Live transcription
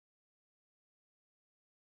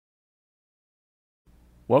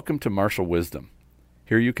Welcome to Martial Wisdom.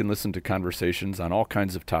 Here you can listen to conversations on all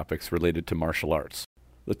kinds of topics related to martial arts.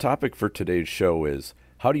 The topic for today's show is,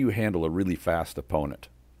 how do you handle a really fast opponent?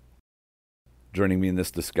 Joining me in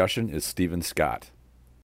this discussion is Stephen Scott.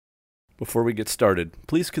 Before we get started,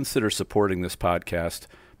 please consider supporting this podcast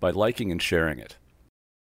by liking and sharing it.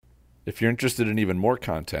 If you're interested in even more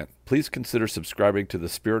content, please consider subscribing to the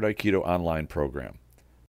Spirit Aikido online program.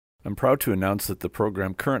 I'm proud to announce that the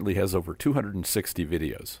program currently has over 260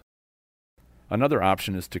 videos. Another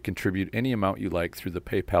option is to contribute any amount you like through the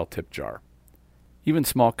PayPal tip jar. Even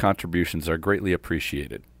small contributions are greatly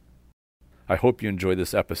appreciated. I hope you enjoy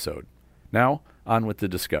this episode. Now, on with the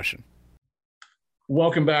discussion.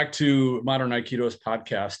 Welcome back to Modern Aikido's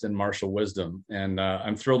podcast and Martial Wisdom. And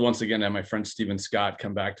I'm thrilled once again to have my friend Stephen Scott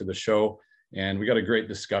come back to the show. And we got a great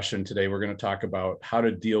discussion today. We're going to talk about how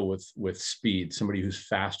to deal with speed, somebody who's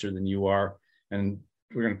faster than you are. And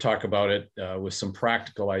we're going to talk about it with some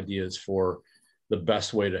practical ideas for the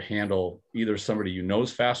best way to handle either somebody you know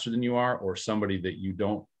is faster than you are or somebody that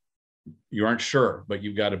you aren't sure, but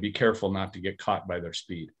you've got to be careful not to get caught by their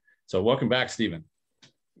speed. So welcome back, Stephen.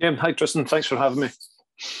 Yeah, hi, Tristan. Thanks for having me.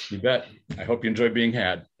 You bet. I hope you enjoy being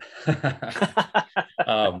had.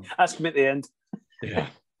 Ask me at the end. Yeah,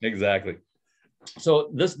 exactly. So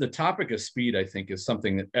the topic of speed, I think, is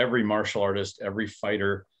something that every martial artist, every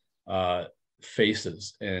fighter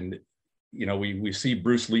faces. And, you know, we see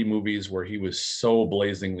Bruce Lee movies where he was so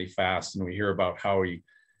blazingly fast, and we hear about how he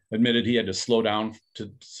admitted he had to slow down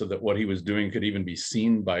so that what he was doing could even be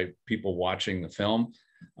seen by people watching the film.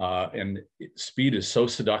 And speed is so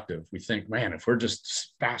seductive. We think, man, if we're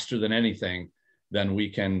just faster than anything, then we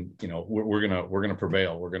can, you know, we're gonna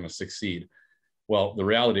prevail. We're gonna succeed. Well, the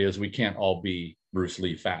reality is we can't all be Bruce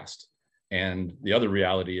Lee fast. And the other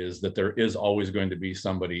reality is that there is always going to be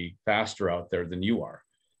somebody faster out there than you are,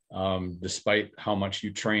 despite how much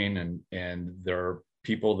you train. And there are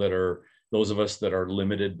people that are, those of us that are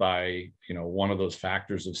limited by, you know, one of those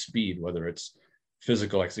factors of speed, whether it's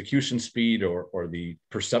physical execution speed or the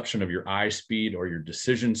perception of your eye speed or your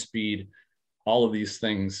decision speed. All of these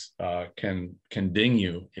things can ding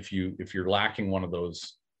you if you're lacking one of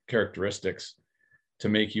those characteristics to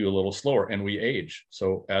make you a little slower. And we age.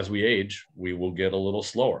 So as we age, we will get a little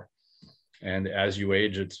slower. And as you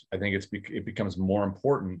age, I think it becomes more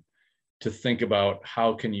important to think about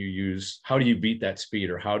how do you beat that speed,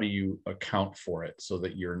 or how do you account for it so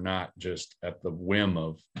that you're not just at the whim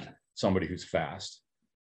of somebody who's fast.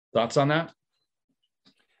 Thoughts on that?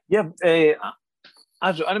 Yeah,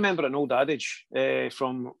 I remember an old adage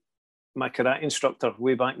from my karate instructor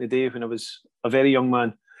way back in the day when I was a very young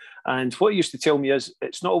man. And what he used to tell me is,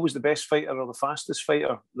 it's not always the best fighter or the fastest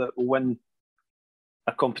fighter that will win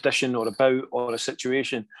a competition or a bout or a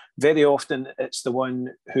situation. Very often it's the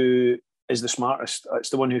one who is the smartest.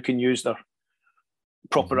 It's the one who can use their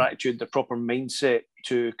proper attitude, their proper mindset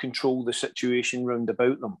to control the situation round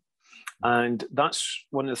about them. And that's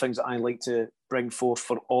one of the things that I like to bring forth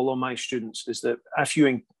for all of my students, is that if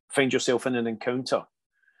you find yourself in an encounter,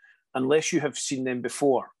 unless you have seen them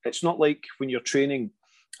before, it's not like when you're training.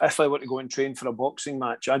 If I were to go and train for a boxing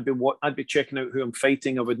match, I'd be checking out who I'm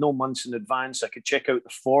fighting. I would know months in advance. I could check out the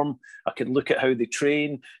form. I could look at how they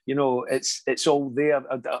train. You know, it's all there.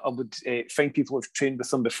 I would find people who've trained with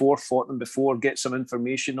them before, fought them before, get some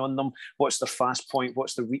information on them. What's their fast point?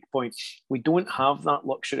 What's their weak point? We don't have that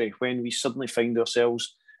luxury when we suddenly find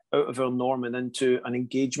ourselves out of our norm and into an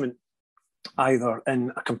engagement, either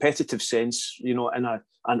in a competitive sense, you know, in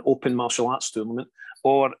an open martial arts tournament,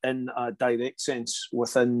 or in a direct sense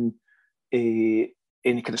within any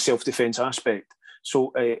kind of self-defense aspect.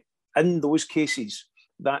 So in those cases,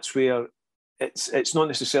 that's where it's not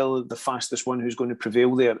necessarily the fastest one who's going to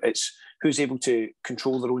prevail there. It's who's able to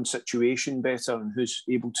control their own situation better and who's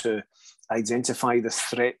able to identify the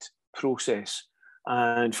threat process.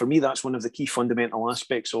 And for me, that's one of the key fundamental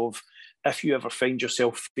aspects of, if you ever find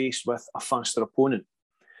yourself faced with a faster opponent,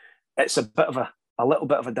 it's a little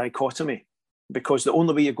bit of a dichotomy, because the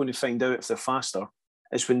only way you're going to find out if they're faster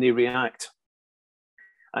is when they react.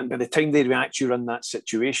 And by the time they react, you're in that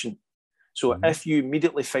situation. So if you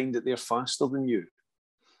immediately find that they're faster than you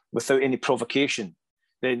without any provocation,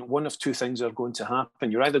 then one of two things are going to happen.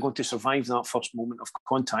 You're either going to survive that first moment of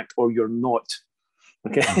contact, or you're not.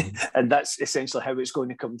 Okay. And that's essentially how it's going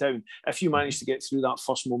to come down. If you manage to get through that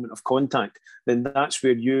first moment of contact, then that's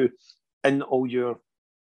where you, in all your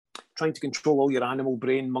trying to control all your animal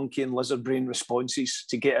brain, monkey and lizard brain responses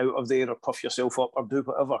to get out of there or puff yourself up or do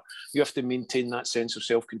whatever, you have to maintain that sense of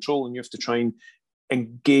self-control, and you have to try and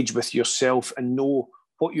engage with yourself and know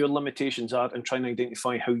what your limitations are and try and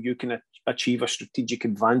identify how you can achieve a strategic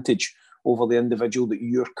advantage over the individual that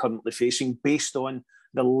you're currently facing based on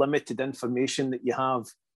the limited information that you have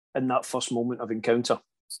in that first moment of encounter.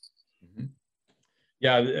 Mm-hmm.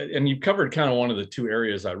 Yeah, and you covered kind of one of the two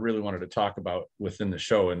areas I really wanted to talk about within the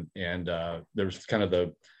show, and there's kind of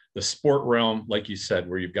the sport realm, like you said,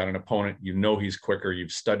 where you've got an opponent, you know he's quicker,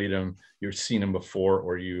 you've studied him, you've seen him before,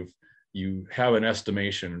 or you have an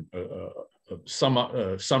estimation, a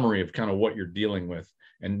summary of kind of what you're dealing with,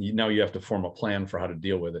 and now you have to form a plan for how to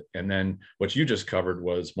deal with it. And then what you just covered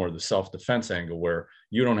was more the self-defense angle, where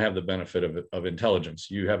you don't have the benefit of intelligence.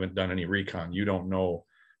 You haven't done any recon. You don't know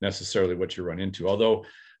necessarily what you run into, although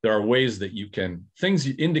there are ways that you can,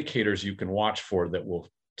 indicators you can watch for that will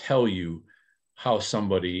tell you how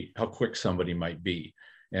quick somebody might be.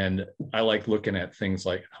 And I like looking at things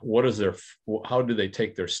like, how do they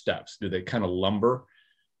take their steps? Do they kind of lumber,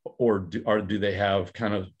 or do they have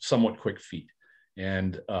kind of somewhat quick feet?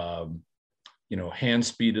 And hand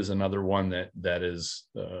speed is another one that is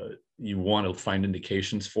you want to find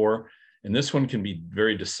indications for. And this one can be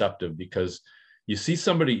very deceptive, because you see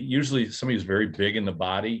usually somebody who's very big in the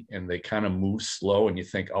body and they kind of move slow, and you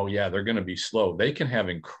think, oh yeah, they're going to be slow. They can have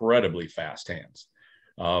incredibly fast hands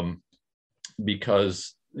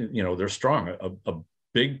because, they're strong. A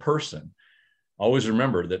big person, always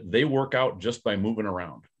remember that they work out just by moving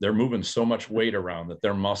around. They're moving so much weight around that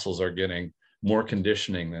their muscles are getting more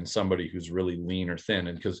conditioning than somebody who's really lean or thin.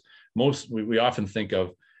 And because we often think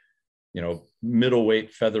of,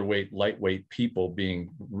 middleweight, featherweight, lightweight people being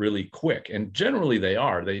really quick. And generally they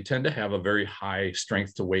are. They tend to have a very high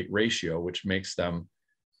strength to weight ratio, which makes them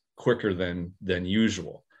quicker than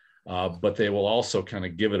usual. But they will also kind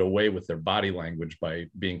of give it away with their body language by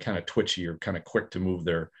being kind of twitchy or kind of quick to move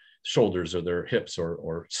their shoulders or their hips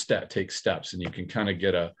or take steps. And you can kind of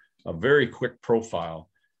get a very quick profile,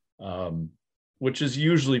 which is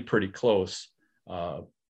usually pretty close.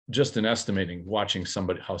 Just in estimating, watching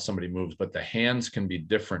how somebody moves, but the hands can be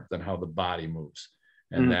different than how the body moves.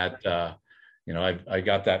 And that, I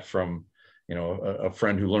got that from, a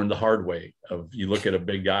friend who learned the hard way of, you look at a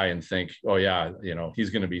big guy and think, oh yeah, he's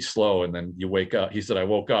going to be slow. And then you wake up. He said, I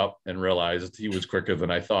woke up and realized he was quicker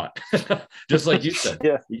than I thought. Just like you said,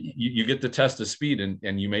 yeah. you get the test of speed,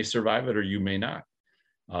 and you may survive it or you may not.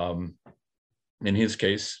 In his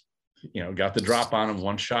case, got the drop on him,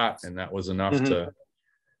 one shot, and that was enough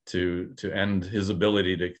to end his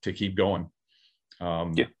ability to keep going.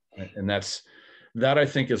 And that I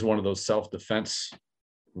think is one of those self-defense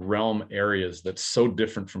realm areas that's so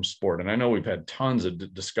different from sport. And I know we've had tons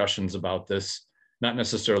of discussions about this, not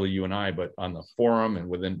necessarily you and I, but on the forum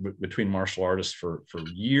and between martial artists for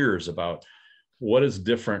years, about what is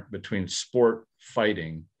different between sport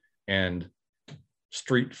fighting and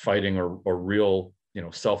street fighting or real,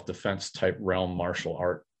 self-defense type realm martial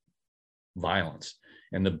art violence.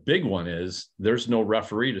 And the big one is there's no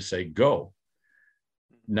referee to say, go.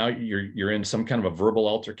 Now you're in some kind of a verbal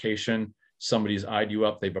altercation. Somebody's eyed you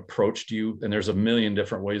up, they've approached you, and there's a million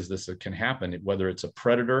different ways this can happen, whether it's a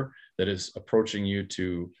predator that is approaching you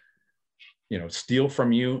to, steal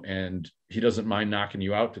from you, and he doesn't mind knocking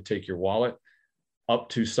you out to take your wallet, up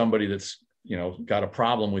to somebody that's, got a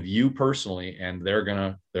problem with you personally, and they're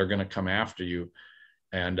gonna come after you.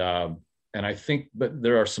 And I think that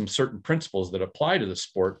there are some certain principles that apply to the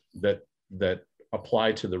sport that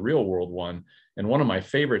apply to the real world one. And one of my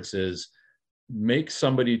favorites is, make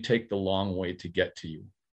somebody take the long way to get to you.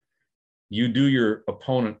 You do your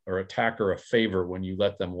opponent or attacker a favor when you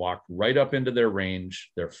let them walk right up into their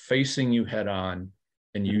range. They're facing you head on,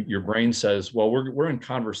 and your brain says, well, we're in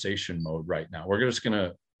conversation mode right now. We're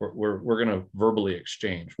gonna verbally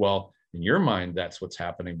exchange. Well, in your mind, that's what's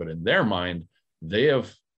happening, but in their mind, they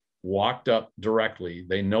have walked up directly.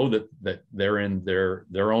 They know that they're in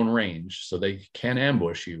their own range, so they can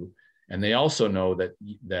ambush you. And they also know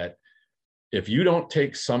that if you don't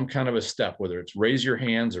take some kind of a step, whether it's raise your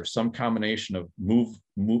hands or some combination of move,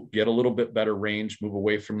 get a little bit better range, move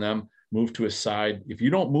away from them, move to a side. If you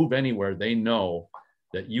don't move anywhere, they know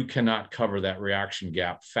that you cannot cover that reaction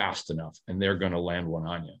gap fast enough, and they're going to land one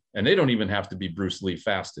on you. And they don't even have to be Bruce Lee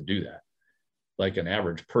fast to do that. Like an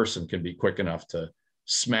average person can be quick enough to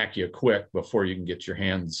smack you quick before you can get your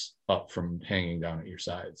hands up from hanging down at your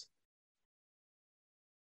sides.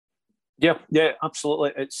 Yeah,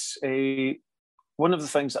 absolutely. It's one of the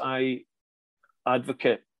things that I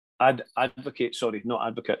advocate. One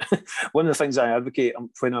of the things I advocate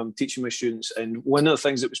when I'm teaching my students, and one of the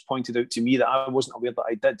things that was pointed out to me that I wasn't aware that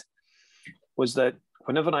I did, was that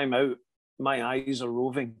whenever I'm out, my eyes are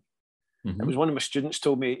roving. It was one of my students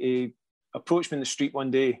told me, he approached me in the street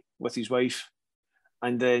one day with his wife,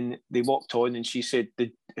 and then they walked on, and she said,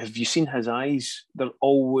 the have you seen his eyes? They're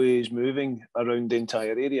always moving around the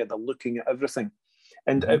entire area. They're looking at everything.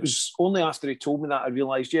 And it was only after he told me that I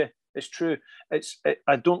realised, yeah, it's true.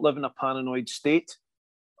 I don't live in a paranoid state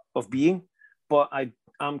of being, but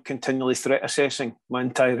I'm continually threat assessing my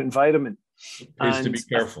entire environment. It pays to be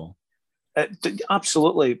careful.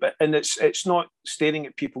 Absolutely, and it's not staring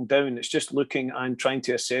at people down. It's just looking and trying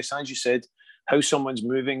to assess, as you said, how someone's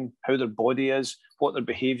moving, how their body is, what their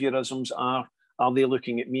behaviourisms are. Are they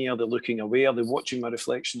looking at me? Are they looking away? Are they watching my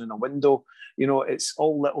reflection in a window? You know, it's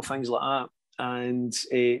all little things like that, and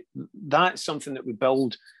that's something that we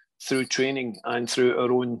build through training and through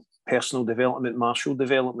our own personal development, martial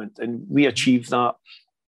development, and we achieve that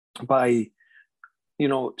by, you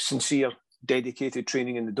know, sincere, dedicated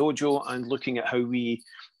training in the dojo and looking at how we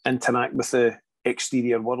interact with the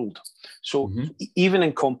exterior world. So even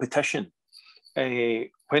in competition, when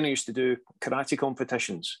I used to do karate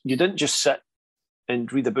competitions, you didn't just sit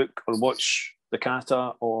and read a book or watch the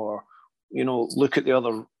kata or, you know, look at the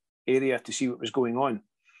other area to see what was going on.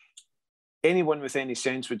 Anyone with any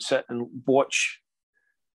sense would sit and watch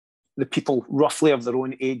the people roughly of their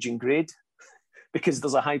own age and grade, because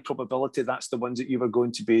there's a high probability that's the ones that you were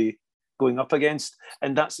going to be going up against.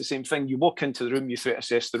 And that's the same thing. You walk into the room, you threat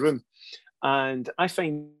assess the room. And I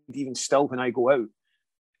find even still when I go out,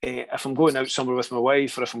 if I'm going out somewhere with my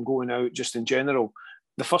wife or if I'm going out just in general,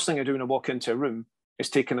 the first thing I do when I walk into a room is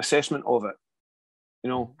take an assessment of it. You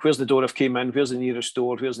know, where's the door I've came in? Where's the nearest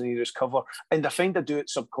door? Where's the nearest cover? And I find I do it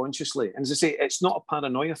subconsciously. And as I say, it's not a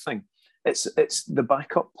paranoia thing. It's the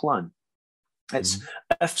backup plan. It's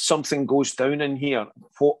if something goes down in here,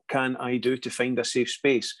 what can I do to find a safe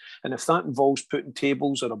space? And if that involves putting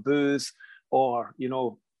tables or a booth or, you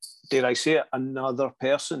know, dare I say it, another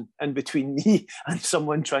person in between me and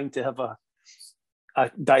someone trying to have a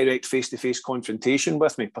direct face-to-face confrontation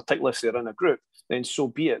with me, particularly if they're in a group, then so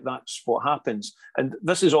be it. That's what happens. And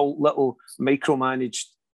this is all little micromanaged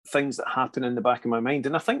things that happen in the back of my mind.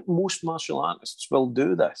 And I think most martial artists will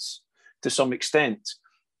do this to some extent.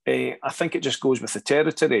 I think it just goes with the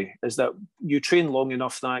territory, is that you train long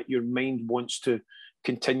enough that your mind wants to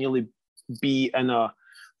continually be in a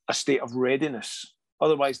state of readiness.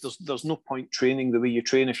 Otherwise, there's no point training the way you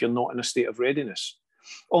train if you're not in a state of readiness.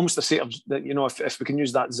 Almost a state of, you know, if we can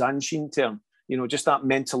use that Zanshin term, you know, just that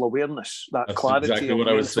mental awareness, that That's clarity exactly what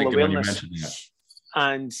I was thinking awareness. When you mentioned that.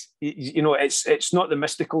 And, you know, it's not the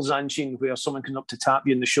mystical Zanshin where someone can up to tap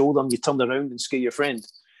you in the shoulder and you turn around and scare your friend.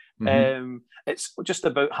 It's just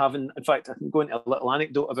about having, in fact, I can go into a little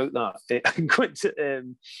anecdote about that. I can go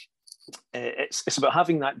into, it's about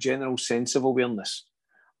having that general sense of awareness.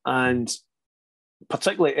 And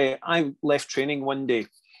particularly, I left training one day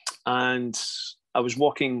and I was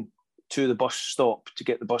walking to the bus stop to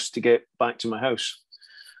get the bus to get back to my house.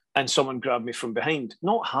 And someone grabbed me from behind.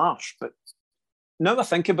 Not harsh, but now I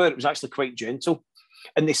think about it, it was actually quite gentle.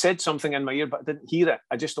 And they said something in my ear, but I didn't hear it.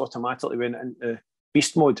 I just automatically went into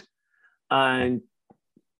beast mode and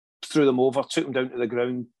threw them over, took them down to the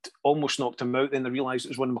ground, almost knocked them out. Then I realised it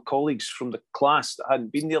was one of my colleagues from the class that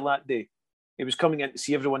hadn't been there that day. He was coming in to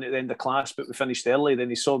see everyone at the end of class, but we finished early. Then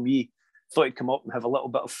he saw me, thought he'd come up and have a little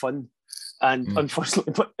bit of fun. And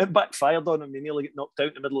unfortunately, it backfired on him. He nearly got knocked out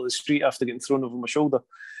in the middle of the street after getting thrown over my shoulder.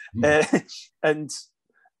 And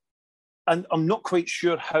I'm not quite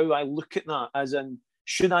sure how I look at that, as in,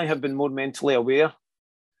 should I have been more mentally aware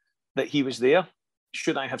that he was there?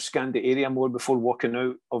 Should I have scanned the area more before walking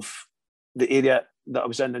out of the area that I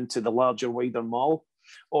was in into the larger, wider mall?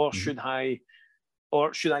 Or should I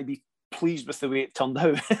be pleased with the way it turned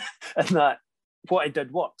out and that what I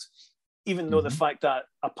did worked? Even though the fact that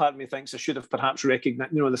a part of me thinks I should have perhaps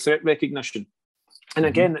recognized, you know, the threat recognition. And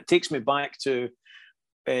again, it takes me back to,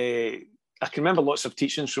 I can remember lots of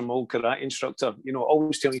teachings from my old karate instructor, you know,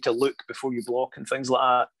 always telling you to look before you block and things like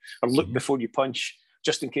that, or look before you punch,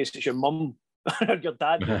 just in case it's your mum or your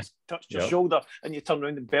dad who's touched your shoulder and you turn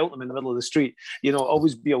around and belt them in the middle of the street. You know,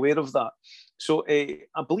 always be aware of that. So I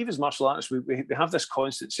believe as martial artists, we have this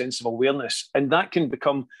constant sense of awareness, and that can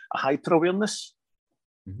become a hyper-awareness,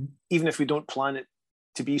 even if we don't plan it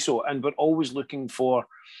to be so. And we're always looking for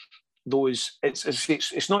those,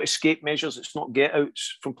 it's not escape measures, it's not get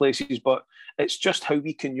outs from places, but it's just how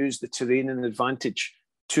we can use the terrain and advantage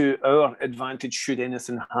to our advantage should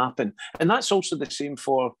anything happen. And that's also the same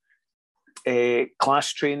for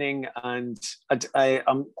class training. And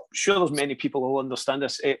I'm sure there's many people who will understand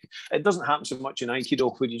this. It doesn't happen so much in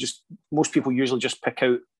Aikido, where most people usually just pick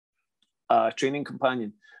out a training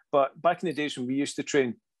companion. But back in the days when we used to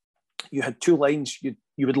train, you had two lines.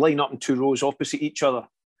 You would line up in two rows opposite each other,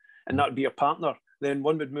 and that would be your partner. Then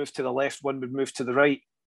one would move to the left, one would move to the right.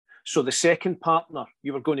 So the second partner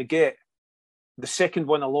you were going to get, the second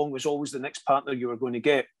one along was always the next partner you were going to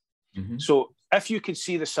get. Mm-hmm. So if you could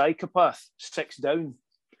see the psychopath 6 down,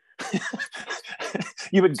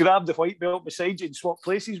 you would grab the white belt beside you and swap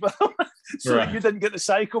places with him so that you didn't get the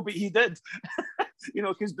psycho, but he did. You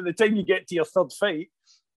know, because by the time you get to your third fight,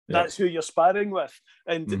 that's who you're sparring with.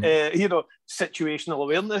 And, you know, situational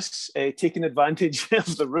awareness, taking advantage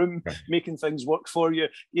of the room, making things work for you,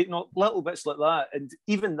 you know, little bits like that. And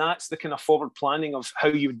even that's the kind of forward planning of how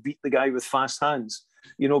you would beat the guy with fast hands,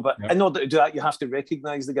 you know, but in order to do that, you have to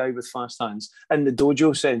recognize the guy with fast hands in the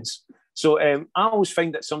dojo sense. So I always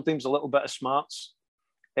find that sometimes a little bit of smarts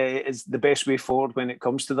is the best way forward when it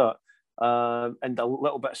comes to that. And a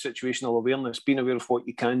little bit of situational awareness, being aware of what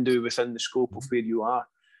you can do within the scope of where you are.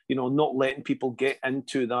 You know, not letting people get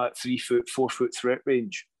into that 3 foot, 4 foot threat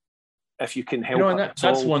range, if you can help. You know, and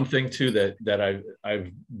that's one thing too that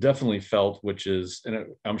I've definitely felt, which is, and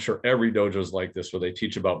I'm sure every dojo is like this, where they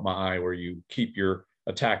teach about Ma'ai, where you keep your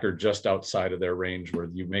attacker just outside of their range, where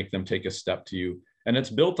you make them take a step to you, and it's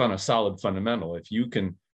built on a solid fundamental. If you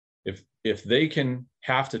can, if they can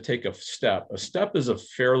have to take a step is a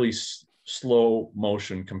fairly slow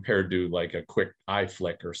motion compared to like a quick eye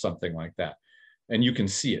flick or something like that. And you can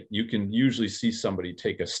see it. You can usually see somebody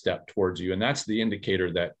take a step towards you. And that's the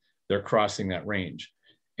indicator that they're crossing that range.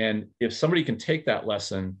 And if somebody can take that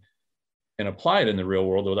lesson and apply it in the real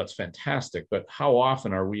world, well, that's fantastic. But how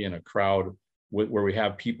often are we in a crowd where we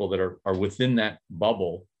have people that are within that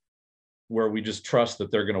bubble, where we just trust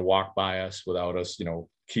that they're going to walk by us without us, you know,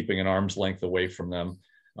 keeping an arm's length away from them?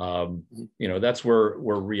 You know, that's where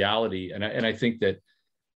reality, and I think that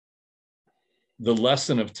the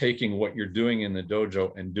lesson of taking what you're doing in the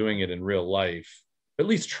dojo and doing it in real life, at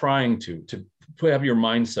least trying to have your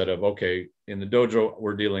mindset of, okay, in the dojo,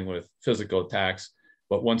 we're dealing with physical attacks,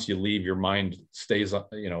 but once you leave, your mind stays,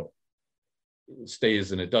 you know,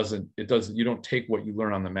 stays, and it doesn't, you don't take what you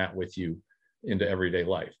learn on the mat with you into everyday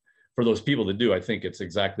life. For those people that do, I think it's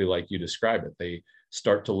exactly like you describe it. They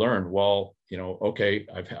start to learn, well, you know, okay,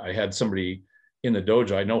 I had somebody in the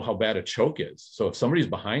dojo, I know how bad a choke is. So if somebody's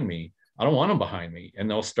behind me, I don't want them behind me, and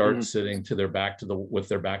they'll start sitting to their back to with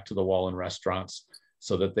their back to the wall in restaurants,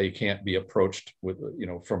 so that they can't be approached with, you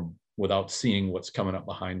know, from without seeing what's coming up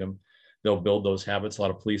behind them. They'll build those habits. A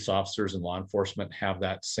lot of police officers and law enforcement have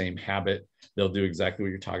that same habit. They'll do exactly what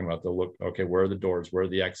you're talking about. They'll look, okay, where are the doors? Where are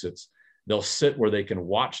the exits? They'll sit where they can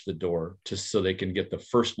watch the door, just so they can get the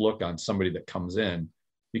first look on somebody that comes in,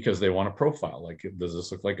 because they want a profile. Like, does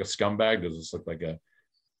this look like a scumbag? Does this look like a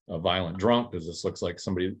violent drunk? Does this look like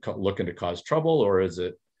somebody looking to cause trouble? Or is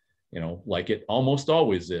it, you know, like it almost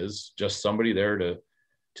always is, just somebody there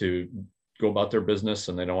to go about their business,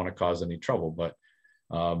 and they don't want to cause any trouble? But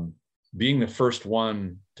being the first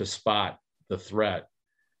one to spot the threat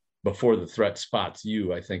before the threat spots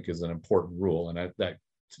you, I think, is an important rule. And that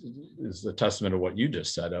is a testament to what you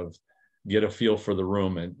just said, of get a feel for the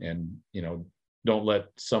room, and you know, don't let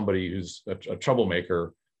somebody who's a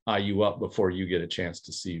troublemaker eye you up before you get a chance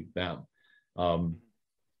to see them. And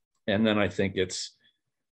then I think it's,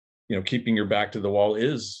 you know, keeping your back to the wall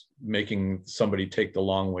is making somebody take the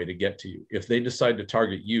long way to get to you. If they decide to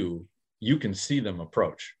target you, you can see them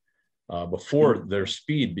approach before their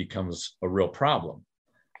speed becomes a real problem.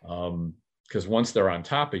 Because once they're on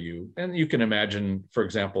top of you, and you can imagine, for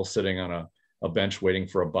example, sitting on a bench waiting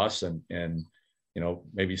for a bus, and you know,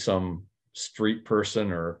 maybe some street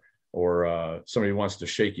person or somebody wants to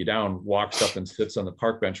shake you down, walks up and sits on the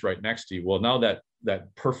park bench right next to you. Well, now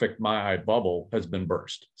that perfect Ma'ai bubble has been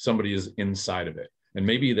burst. Somebody is inside of it, and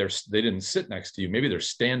maybe they didn't sit next to you. Maybe they're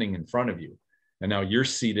standing in front of you, and now you're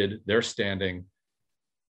seated, they're standing.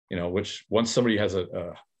 You know, which once somebody has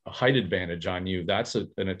a height advantage on you, that's an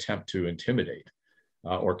attempt to intimidate,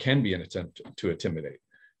 or can be an attempt to intimidate,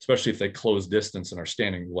 especially if they close distance and are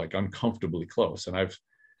standing like uncomfortably close. And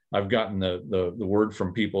I've gotten the word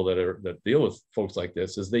from people that deal with folks like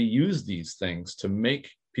this, is they use these things to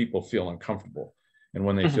make people feel uncomfortable. And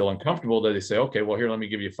when they feel uncomfortable, they say, okay, well, here, let me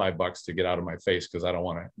give you $5 to get out of my face, because I don't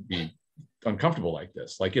want to be uncomfortable like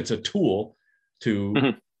this. Like, it's a tool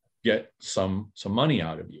to get some money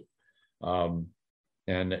out of you.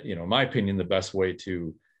 And, you know, in my opinion, the best way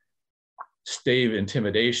to stave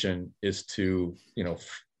intimidation is to, you know,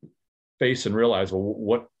 face and realize,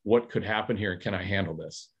 well, what could happen here, and can I handle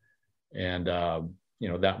this? And, you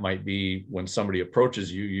know, that might be when somebody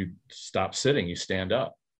approaches you, you stop sitting, you stand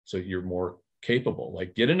up, so you're more capable.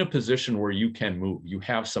 Like, get in a position where you can move. You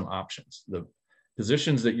have some options. The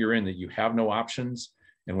positions that you're in that you have no options,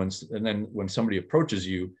 and then when somebody approaches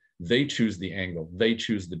you, they choose the angle, they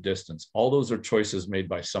choose the distance. All those are choices made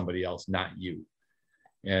by somebody else, not you.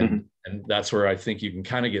 And that's where I think you can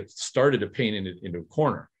kind of get started to paint into a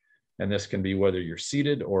corner. And this can be whether you're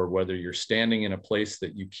seated or whether you're standing in a place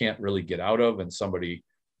that you can't really get out of and somebody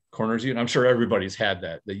corners you. And I'm sure everybody's had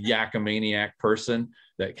that, the yakamaniac person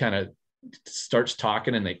that kind of starts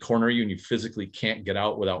talking and they corner you and you physically can't get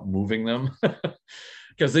out without moving them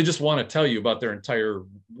because they just want to tell you about their entire,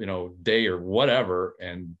 day or whatever.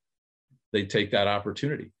 And they take that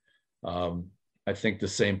opportunity. I think the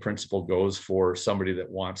same principle goes for somebody that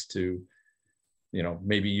wants to,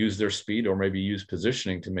 maybe use their speed or maybe use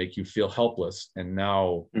positioning to make you feel helpless. And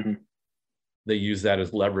now they use that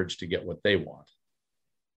as leverage to get what they want.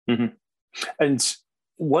 And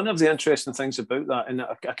one of the interesting things about that, and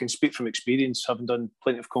I can speak from experience, having done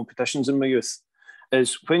plenty of competitions in my youth,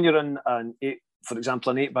 is when you're in for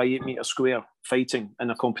example, an 8x8 meter square fighting in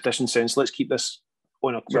a competition sense. Let's keep this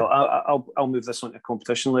on a. Sure. Well, I'll move this on to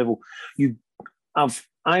competition level. I'm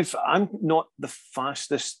not the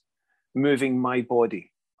fastest moving my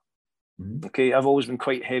body. Okay, I've always been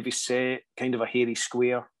quite heavy set, kind of a hairy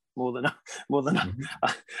square, more than a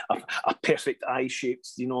perfect eye-shaped,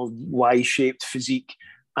 Y-shaped physique.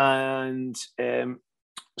 And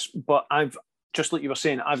but I've, just like you were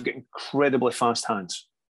saying, I've got incredibly fast hands.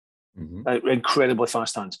 Incredibly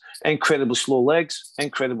fast hands, incredibly slow legs,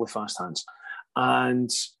 incredibly fast hands. And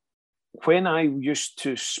when I used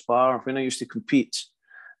to spar, when I used to compete,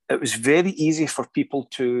 it was very easy for people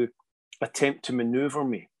to attempt to maneuver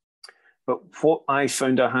me. But what I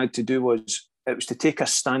found I had to do was to take a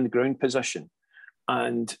stand ground position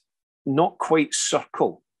and not quite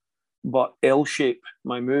circle, but L-shape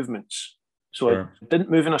my movements. So sure. I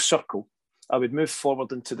didn't move in a circle. I would move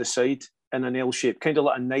forward and to the side in an L shape, kind of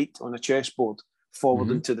like a knight on a chessboard, forward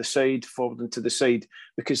and to the side, forward and to the side.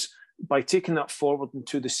 Because by taking that forward and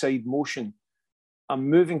to the side motion, I'm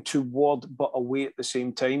moving toward but away at the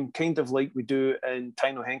same time, kind of like we do in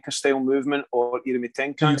Taino Henka style movement or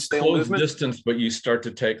Irimi-Tenkan style movement. You close distance, but you start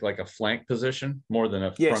to take like a flank position more than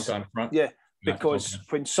a front on front? Yeah, because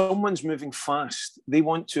when someone's moving fast, they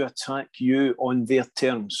want to attack you on their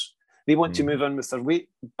terms. They want to move in with their weight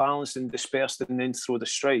balanced and dispersed and then throw the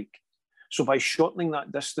strike. So by shortening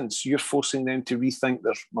that distance, you're forcing them to rethink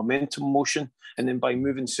their momentum motion. And then by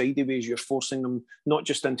moving sideways, you're forcing them not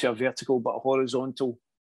just into a vertical, but a horizontal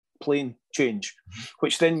plane change,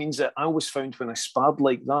 which then means that I always found when I sparred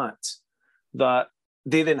like that, that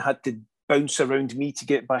they then had to bounce around me to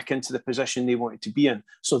get back into the position they wanted to be in.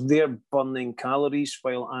 So they're burning calories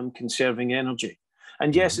while I'm conserving energy.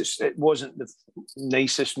 And yes, it wasn't the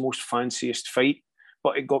nicest, most fanciest fight,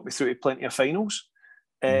 but it got me through to plenty of finals.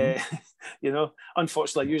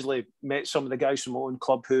 Unfortunately, I usually met some of the guys from my own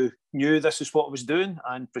club who knew this is what I was doing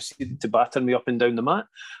and proceeded to batter me up and down the mat.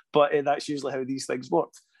 But that's usually how these things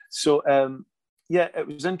work. So, it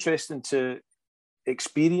was interesting to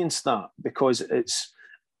experience that because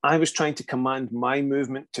I was trying to command my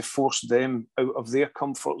movement to force them out of their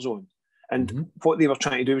comfort zone. And what they were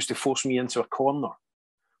trying to do was to force me into a corner.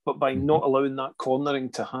 But by not allowing that cornering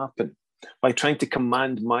to happen, by trying to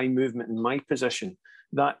command my movement and my position,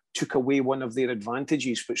 that took away one of their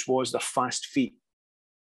advantages, which was their fast feet.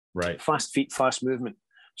 Right. Fast feet, fast movement.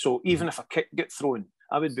 So even if a kick get thrown,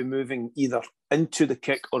 I would be moving either into the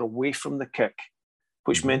kick or away from the kick,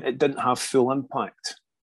 which meant it didn't have full impact.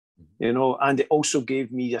 And it also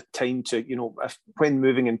gave me a time to, when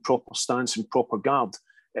moving in proper stance and proper guard,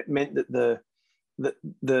 it meant that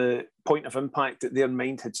the point of impact that their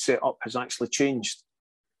mind had set up has actually changed.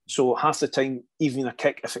 So half the time, even a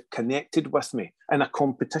kick, if it connected with me in a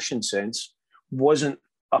competition sense, wasn't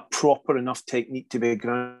a proper enough technique to be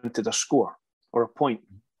granted a score or a point.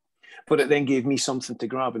 But it then gave me something to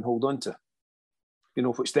grab and hold on to,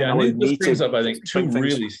 which then allowed me to... This brings up, I think, two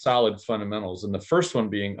really solid fundamentals. And the first one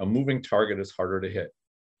being a moving target is harder to hit.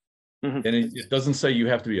 And it doesn't say you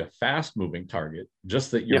have to be a fast moving target,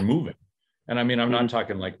 just that you're moving. And I mean, I'm not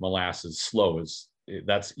talking like molasses slow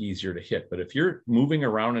that's easier to hit. But if you're moving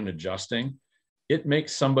around and adjusting, it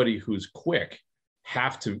makes somebody who's quick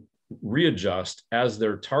have to readjust as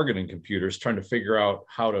their targeting computers trying to figure out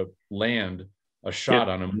how to land a shot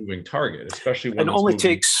on a moving target, especially when it only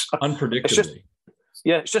takes unpredictably.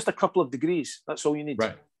 It's just a couple of degrees. That's all you need.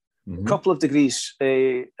 Right. A couple of degrees.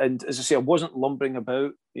 And as I say, I wasn't lumbering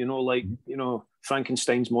about,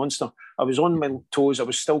 Frankenstein's monster. I was on my toes. I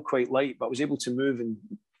was still quite light, but I was able to move and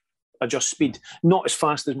adjust speed. Not as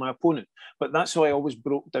fast as my opponent, but that's how I always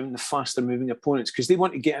broke down the faster moving opponents, because they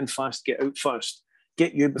want to get in fast, get out fast,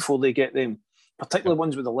 get you before they get them, particularly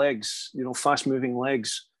ones with the legs, fast moving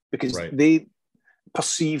legs, because they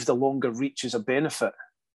perceive the longer reach as a benefit,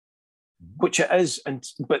 which it is,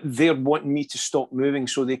 but they're wanting me to stop moving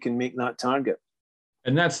so they can make that target.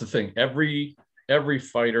 And that's the thing. Every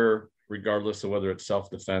fighter, regardless of whether it's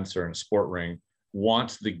self-defense or in a sport ring,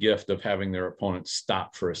 wants the gift of having their opponent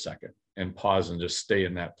stop for a second and pause and just stay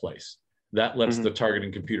in that place. That lets the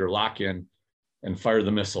targeting computer lock in and fire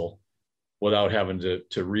the missile without having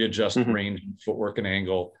to readjust range, footwork, and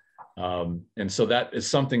angle. And so that is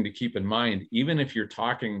something to keep in mind. Even if you're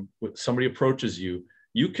talking with somebody approaches you,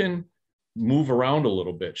 you can move around a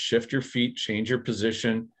little bit, shift your feet, change your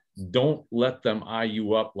position. Don't let them eye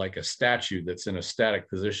you up like a statue that's in a static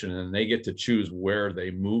position, and they get to choose where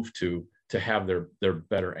they move to have their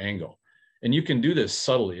better angle. And you can do this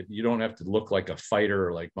subtly. You don't have to look like a fighter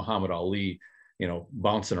or like Muhammad Ali,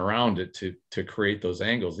 bouncing around it to create those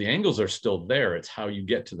angles. The angles are still there. It's how you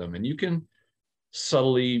get to them. And you can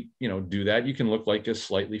subtly, do that. You can look like a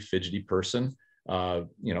slightly fidgety person,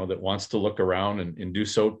 that wants to look around and do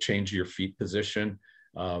so, change your feet position,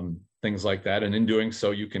 things like that. And in doing so,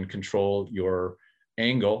 you can control your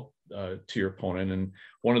angle to your opponent. And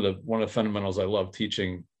one of the fundamentals I love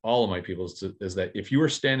teaching all of my people is that if you are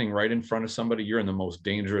standing right in front of somebody, you're in the most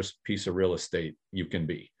dangerous piece of real estate you can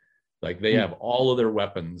be. Like they have all of their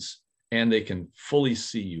weapons and they can fully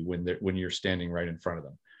see you when you're standing right in front of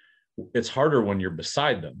them. It's harder when you're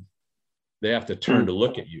beside them. They have to turn to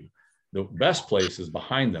look at you. The best place is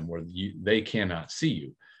behind them where they cannot see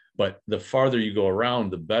you. But the farther you go around,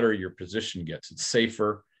 the better your position gets. It's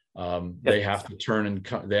safer. They have to turn and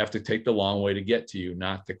they have to take the long way to get to you,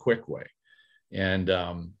 not the quick way. And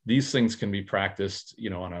these things can be practiced,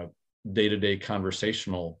 on a day-to-day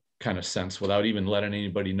conversational kind of sense without even letting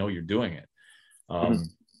anybody know you're doing it.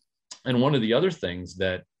 And one of the other things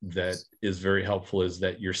that is very helpful is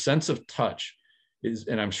that your sense of touch is,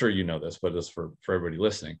 and I'm sure you know this, but it's for everybody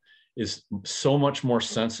listening, is so much more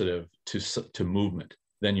sensitive to movement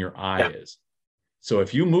than your eye is. So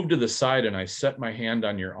if you move to the side and I set my hand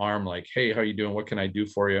on your arm, like, hey, how you doing? What can I do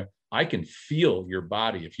for you? I can feel your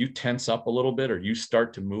body. If you tense up a little bit or you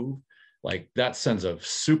start to move, like that sends a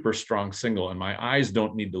super strong signal. And my eyes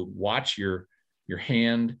don't need to watch your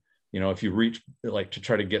hand. If you reach like to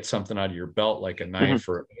try to get something out of your belt, like a knife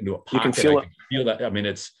or into a pocket, I can feel that. I mean,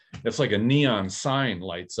 it's like a neon sign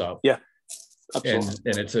lights up. Yeah.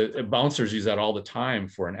 Absolutely. And bouncers use that all the time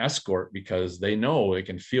for an escort because they know they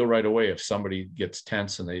can feel right away if somebody gets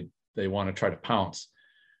tense and they want to try to pounce.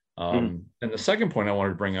 And the second point I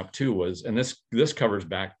wanted to bring up too was, and this covers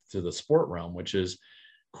back to the sport realm, which is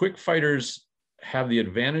quick fighters have the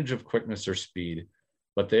advantage of quickness or speed,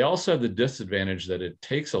 but they also have the disadvantage that it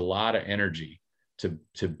takes a lot of energy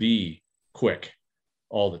to be quick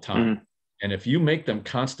all the time. And if you make them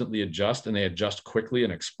constantly adjust and they adjust quickly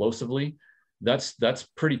and explosively, that's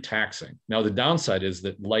pretty taxing. Now, the downside is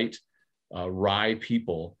that light, wry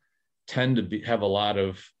people tend to have a lot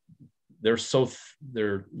of, they're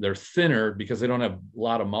thinner because they don't have a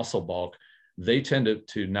lot of muscle bulk. They tend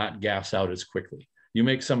to not gas out as quickly. You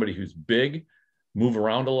make somebody who's big, move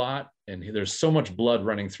around a lot, and there's so much blood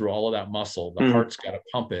running through all of that muscle, the heart's got to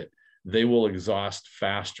pump it, they will exhaust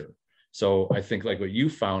faster. So I think like what you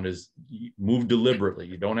found is you move deliberately.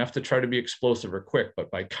 You don't have to try to be explosive or quick,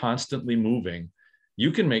 but by constantly moving,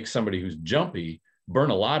 you can make somebody who's jumpy burn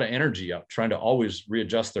a lot of energy up trying to always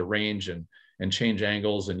readjust their range and change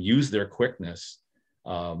angles and use their quickness.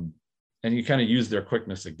 And you kind of use their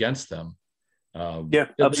quickness against them.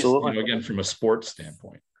 Absolutely. Least, again, from a sports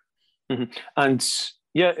standpoint. And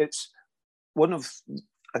it's one of,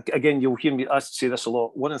 again, you'll hear me say this a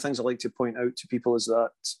lot. One of the things I like to point out to people is that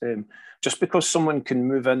just because someone can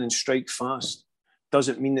move in and strike fast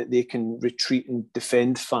doesn't mean that they can retreat and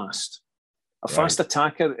defend fast. A fast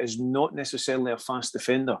attacker is not necessarily a fast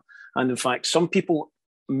defender. And in fact, some people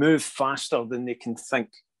move faster than they can think.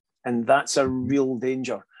 And that's a real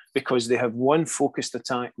danger because they have one focused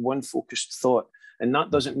attack, one focused thought. And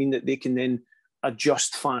that doesn't mean that they can then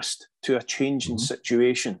adjust fast to a changing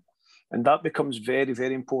situation. And that becomes very,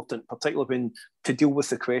 very important, particularly when to deal with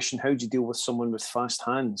the question, how do you deal with someone with fast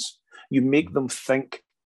hands? You make them think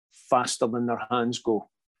faster than their hands go.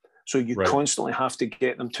 So you constantly have to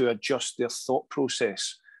get them to adjust their thought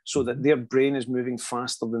process so that their brain is moving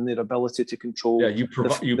faster than their ability to control. You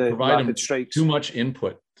provide them strikes. Too much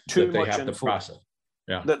input that they have to process.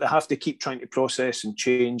 Yeah. That they have to keep trying to process and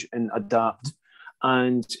change and adapt.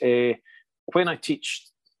 And when I teach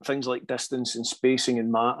things like distance and spacing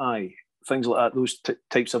in Mat-Ai, things like that, those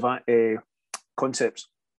types of concepts,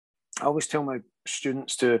 I always tell my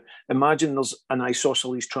students to imagine there's an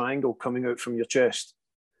isosceles triangle coming out from your chest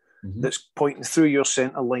that's pointing through your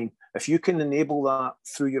center line. If you can enable that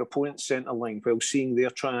through your opponent's center line while seeing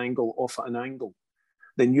their triangle off at an angle,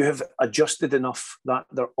 then you have adjusted enough that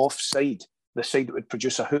they're offside the side that would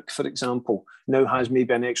produce a hook, for example, now has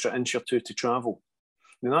maybe an extra inch or two to travel.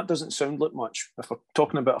 Now, that doesn't sound like much. If we're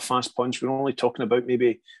talking about a fast punch, we're only talking about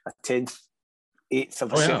maybe a tenth, eighth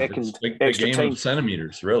of a second extra game time. Of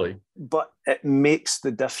centimeters, really. But it makes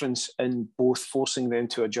the difference in both forcing them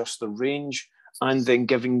to adjust the range and then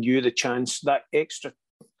giving you the chance, that extra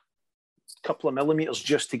couple of millimeters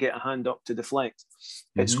just to get a hand up to deflect.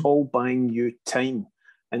 Mm-hmm. It's all buying you time.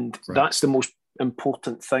 And that's the most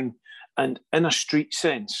important thing. And in a street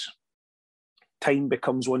sense, time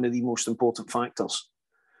becomes one of the most important factors.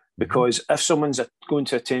 Because if someone's going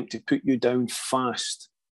to attempt to put you down fast,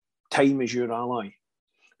 time is your ally.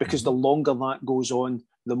 Because the longer that goes on,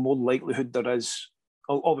 the more likelihood there is.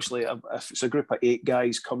 Obviously, if it's a group of 8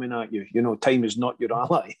 guys coming at you, you know, time is not your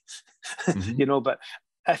ally. You know, but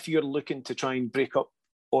if you're looking to try and break up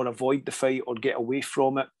or avoid the fight or get away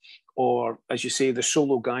from it, or as you say, the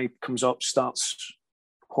solo guy comes up, starts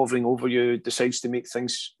hovering over you, decides to make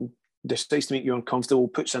you uncomfortable,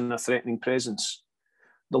 puts in a threatening presence,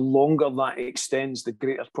 the longer that extends, the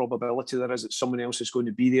greater probability there is that someone else is going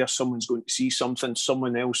to be there, someone's going to see something,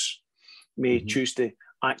 someone else may choose to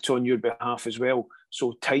act on your behalf as well.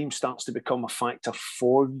 So time starts to become a factor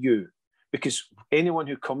for you, because anyone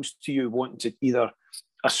who comes to you wanting to either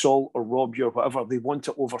assault or rob you or whatever, they want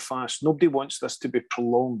it over fast. Nobody wants this to be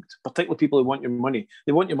prolonged, particularly people who want your money.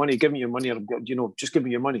 They want your money, give me your money, or, you know, just give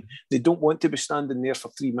me your money. They don't want to be standing there for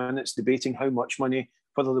 3 minutes debating how much money,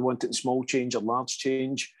 whether they want it in small change or large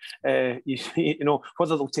change, you know,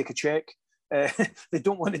 whether they'll take a check. They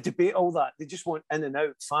don't want to debate all that. They just want in and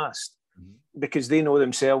out fast, because they know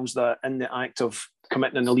themselves that in the act of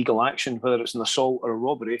committing an illegal action, whether it's an assault or a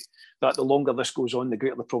robbery, that the longer this goes on, the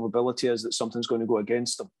greater the probability is that something's going to go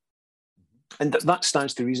against them. And that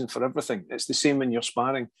stands to reason for everything. It's the same when you're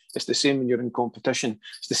sparring. It's the same when you're in competition.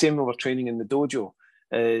 It's the same when we're training in the dojo.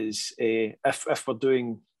 Is if we're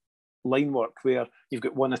doing line work where you've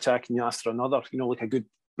got one attacking you after another, you know, like a good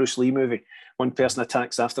Bruce Lee movie, one person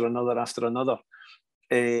attacks after another after another.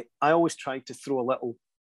 I always try to throw a little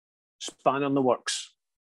spanner in the works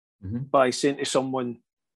by saying to someone,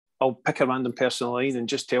 I'll pick a random person in line and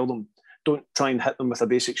just tell them, don't try and hit them with a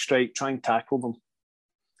basic strike, try and tackle them,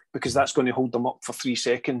 because that's going to hold them up for 3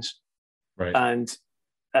 seconds. Right. And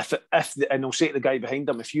and I'll say to the guy behind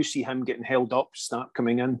them, if you see him getting held up, start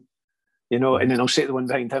coming in, you know, and then I'll say to the one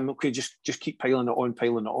behind him, okay, just keep piling it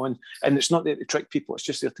on. And it's not there to trick people, it's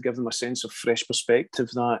just there to give them a sense of fresh perspective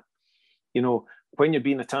that, you know, when you're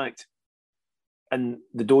being attacked in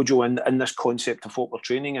the dojo and in this concept of what we're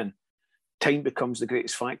training in, time becomes the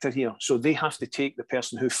greatest factor here. So they have to take the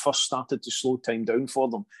person who first started to slow time down for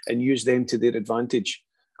them and use them to their advantage,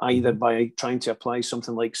 either by trying to apply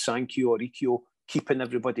something like Sankyo or Ikkyo, keeping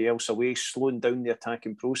everybody else away, slowing down the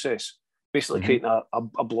attacking process, basically creating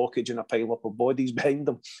a blockage and a pile up of bodies behind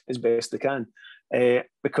them as best they can,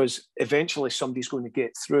 because eventually somebody's going to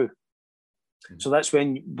get through. So that's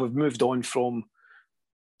when we've moved on from,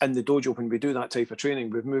 in the dojo, when we do that type of training,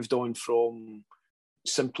 we've moved on from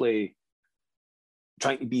simply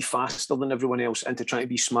trying to be faster than everyone else into trying to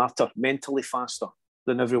be smarter, mentally faster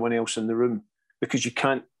than everyone else in the room, because you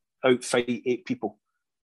can't outfight 8 people,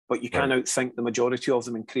 but you can outthink the majority of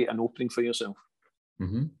them and create an opening for yourself.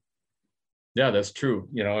 Yeah, that's true.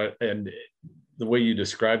 You know, and the way you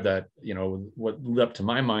described that, you know, what leapt to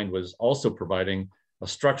my mind was also providing a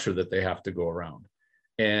structure that they have to go around.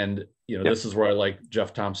 And, you know, this is where I like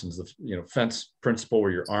Jeff Thompson's, you know, fence principle,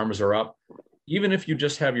 where your arms are up. Even if you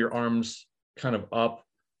just have your arms kind of up,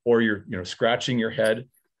 or you're, you know, scratching your head,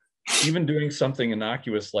 even doing something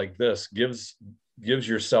innocuous like this gives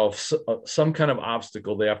yourself some kind of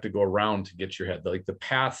obstacle they have to go around to get your head. Like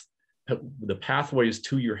the pathways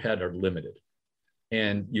to your head are limited,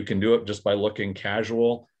 and you can do it just by looking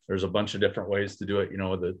casual. There's a bunch of different ways to do it. You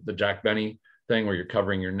know, the Jack Benny thing where you're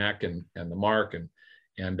covering your neck and the mark,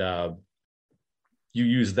 and you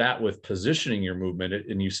use that with positioning your movement,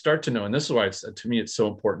 and you start to know. And this is why to me it's so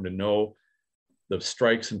important to know the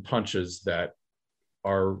strikes and punches that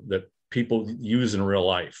people use in real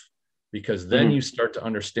life, because then you start to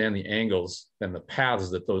understand the angles and the paths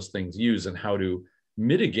that those things use and how to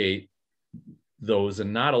mitigate those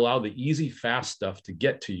and not allow the easy, fast stuff to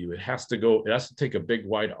get to you. It has to take a big,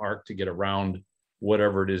 wide arc to get around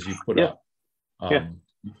whatever it is you put up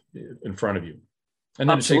in front of you. And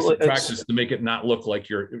then it takes some practice to make it not look like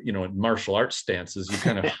you're, you know, in martial arts stances. You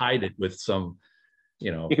kind of hide it with some,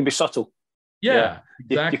 you know. You can be subtle. Yeah,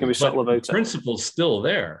 exactly. You can be subtle about it. The principle's still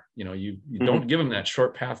there. You know, you don't give them that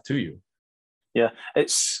short path to you. Yeah,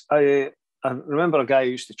 I remember a guy I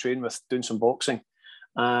used to train with doing some boxing,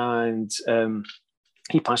 and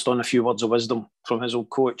he passed on a few words of wisdom from his old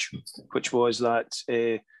coach, which was that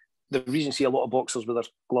the reason you see a lot of boxers with their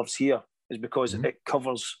gloves here is because it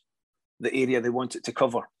covers the area they want it to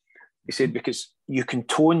cover. He said, because you can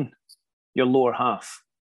tone your lower half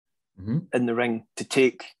in the ring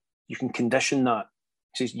you can condition that.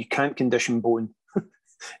 He says, you can't condition bone.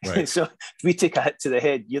 Right. So if we take a hit to the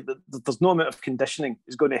head, there's no amount of conditioning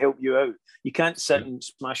is going to help you out. You can't sit and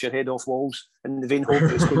smash your head off walls in the vain hope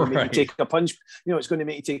that it's going to make you take a punch. It's going to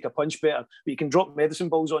make you take a punch better. But you can drop medicine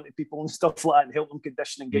balls onto people and stuff like that and help them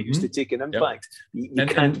condition and get used to taking impact. You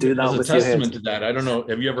can't do that with your head. As a testament to that, I don't know,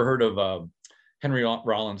 have you ever heard of Henry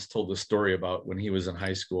Rollins told the story about when he was in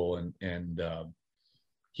high school and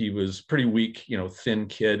he was pretty weak, thin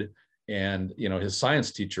kid. And, his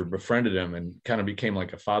science teacher befriended him and kind of became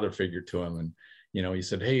like a father figure to him. And, he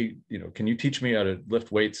said, hey, can you teach me how to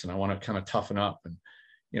lift weights? And I want to kind of toughen up. And,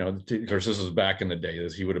 of course, this was back in the day,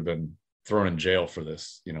 he would have been thrown in jail for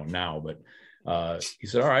this, now. But he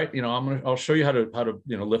said, all right, I'll show you how to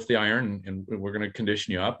lift the iron and we're going to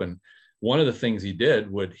condition you up. And one of the things he did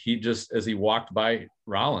as he walked by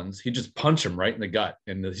Rollins, he just punched him right in the gut.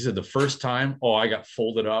 And he said, the first time, I got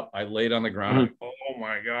folded up. I laid on the ground. Like, oh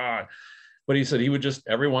my God. But he said he would just,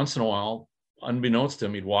 every once in a while, unbeknownst to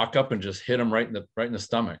him, he'd walk up and just hit him right in the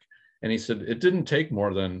stomach. And he said, it didn't take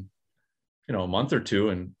more than, a month or two.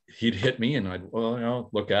 And he'd hit me and I'd,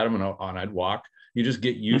 look at him and I'd walk. You just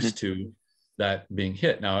get used to that being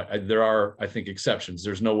hit. Now, there are, I think, exceptions.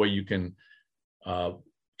 There's no way you can,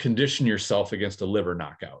 condition yourself against a liver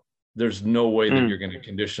knockout. There's no way that you're going to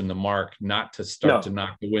condition the mark not to start to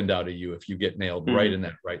knock the wind out of you if you get nailed right in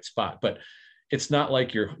that right spot. But it's not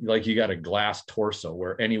like you got a glass torso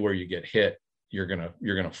where anywhere you get hit, you're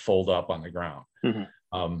gonna fold up on the ground.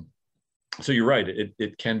 So you're right,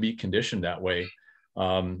 it can be conditioned that way.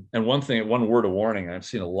 And one word of warning, I've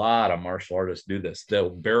seen a lot of martial artists do this. They'll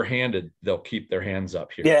keep their hands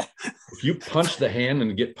up here. Yeah. If you punch the hand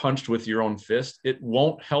and get punched with your own fist, it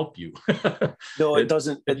won't help you. No, it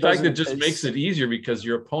doesn't. In fact, it just makes it easier because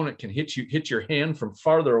your opponent can hit your hand from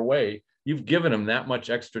farther away. You've given them that much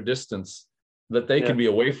extra distance that they can be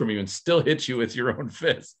away from you and still hit you with your own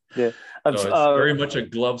fist. Yeah. So it's very much a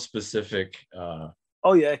glove specific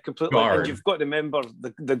oh yeah, completely. Guard. And you've got to remember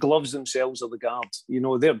the gloves themselves are the guard.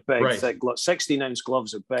 They're big, thick gloves. 16-ounce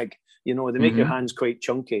gloves are big. They make your hands quite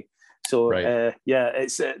chunky. So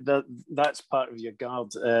it's that's part of your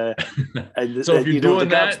guard. And so if you're doing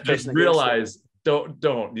that, just realize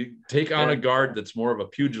don't you take on a guard that's more of a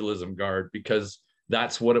pugilism guard, because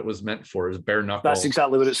that's what it was meant for, is bare knuckle. That's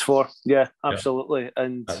exactly what it's for. Yeah, absolutely. Yeah.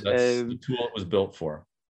 And that's the tool it was built for.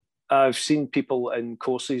 I've seen people in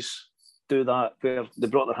courses do that where they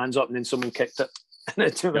brought their hands up and then someone kicked it and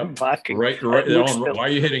it went back. Right. Why are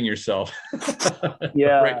you hitting yourself?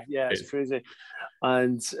 It's crazy.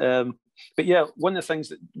 And but yeah, one of the things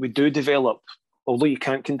that we do develop, although you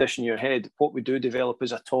can't condition your head, what we do develop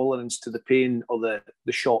is a tolerance to the pain or the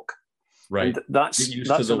shock. Right. And that's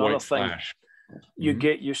another thing. Flash. You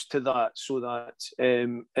get used to that so that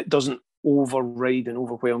it doesn't override and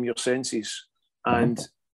overwhelm your senses. And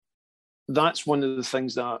that's one of the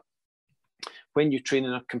things that when you train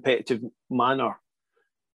in a competitive manner,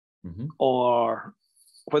 or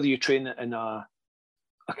whether you train it in a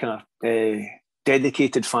kind of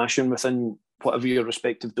dedicated fashion within whatever your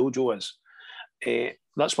respective dojo is,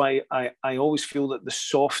 that's why I always feel that the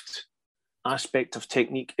soft aspect of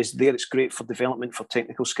technique is there. It's great for development, for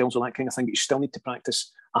technical skills, all that kind of thing. But you still need to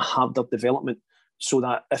practice a harder development so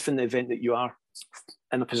that if in the event that you are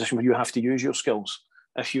in a position where you have to use your skills,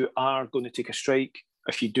 if you are going to take a strike,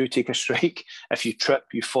 if you do take a strike, if you trip,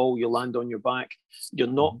 you fall, you land on your back, you're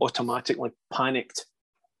not automatically panicked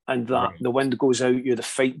and that the wind goes out you, the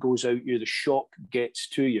fight goes out you, the shock gets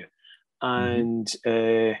to you. And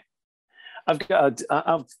I've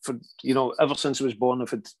for ever since I was born, I've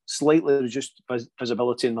had slightly reduced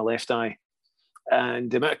visibility in my left eye, and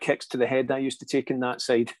the amount of kicks to the head I used to take in that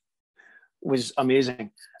side was amazing.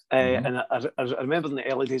 And I remember in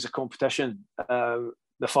the early days of competition,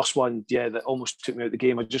 the first one, that almost took me out of the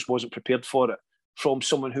game. I just wasn't prepared for it from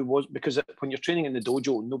someone who was, because when you're training in the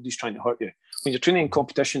dojo, nobody's trying to hurt you. When you're training in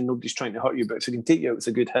competition, nobody's trying to hurt you. But if they can take you out with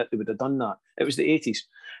a good hit, they would have done that. It was the 80s.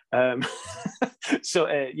 So,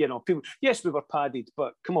 people, yes, we were padded,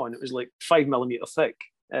 but come on, it was like 5mm thick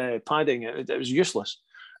padding. It was useless.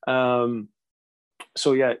 The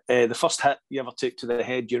first hit you ever take to the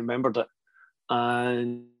head, you remembered it.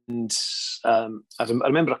 And I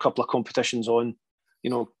remember a couple of competitions on,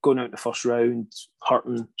 going out in the first round,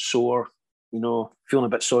 hurting, sore, feeling a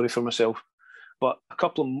bit sorry for myself. But a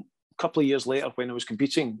couple couple of years later when I was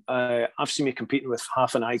competing, I've seen me competing with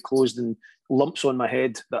half an eye closed and lumps on my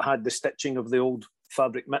head that had the stitching of the old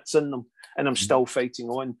fabric mitts in them, and I'm still fighting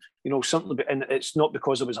on. You know, something about, and it's not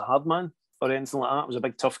because I was a hard man or anything like that. I was a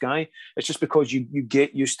big tough guy. It's just because you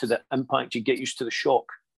get used to the impact, you get used to the shock,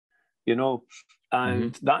 you know,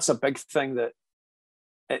 and that's a big thing that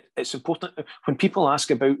it's important. When people ask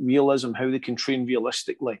about realism, how they can train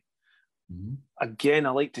realistically, again, I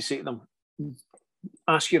like to say to them,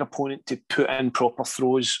 ask your opponent to put in proper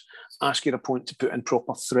throws, ask your opponent to put in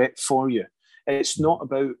proper threat for you. It's not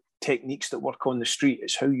about techniques that work on the street,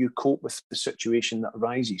 it's how you cope with the situation that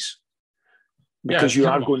arises. Because you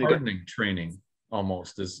are going to get training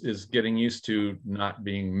almost is getting used to not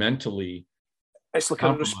being mentally. It's like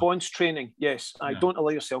a response training. Yes, I don't allow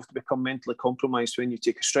yourself to become mentally compromised when you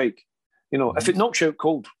take a strike. You know, if it knocks you out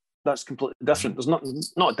cold, that's completely different. There's not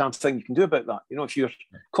a damn thing you can do about that. You know, if you're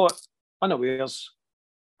caught unawares,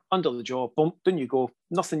 under the jaw, boom, down you go.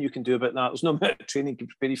 Nothing you can do about that. There's no amount of training can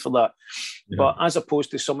prepare you for that. Yeah. But as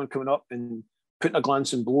opposed to someone coming up and putting a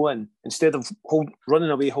glancing blow in, instead of running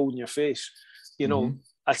away holding your face, you know,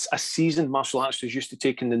 a seasoned martial artist who's used to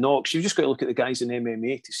taking the knocks, you've just got to look at the guys in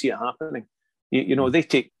MMA to see it happening. You know, they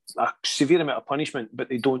take a severe amount of punishment, but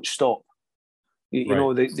they don't stop. You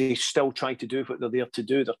know, they still try to do what they're there to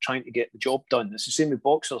do. They're trying to get the job done. It's the same with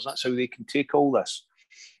boxers. That's how they can take all this.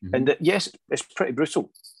 And yes, it's pretty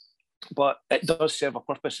brutal, but it does serve a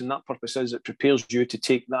purpose. And that purpose is it prepares you to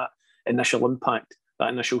take that initial impact, that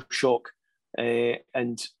initial shock.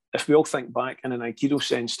 And if we all think back in an Aikido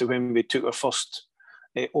sense to when we took our first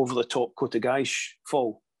over-the-top Kotegaeshi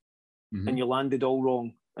fall, and you landed all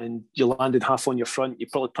wrong, and you landed half on your front, you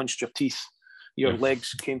probably punched your teeth, your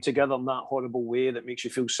legs came together in that horrible way that makes you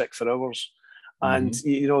feel sick for hours. And,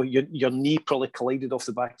 you know, your knee probably collided off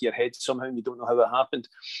the back of your head somehow and you don't know how it happened.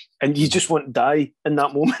 And you just want to die in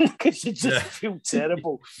that moment because you just feel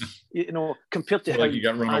terrible, you know, compared to how... Like you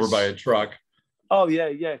got run over by a truck. Oh,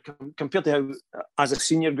 yeah. Compared to how, as a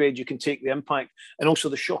senior grade, you can take the impact and also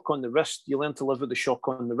the shock on the wrist. You learn to live with the shock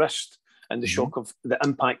on the wrist and the shock of the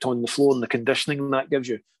impact on the floor and the conditioning that gives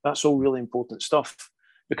you. That's all really important stuff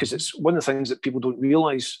because it's one of the things that people don't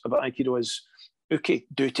realise about Aikido is uke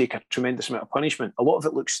do take a tremendous amount of punishment. A lot of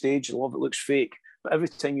it looks staged, a lot of it looks fake, but every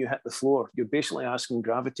time you hit the floor, you're basically asking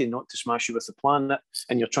gravity not to smash you with the planet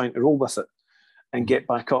and you're trying to roll with it and get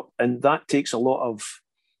back up. And that takes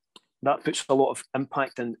that puts a lot of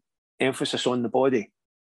impact and emphasis on the body,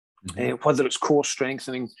 whether it's core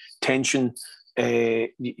strengthening, tension,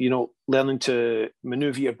 you know, learning to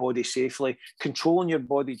maneuver your body safely, controlling your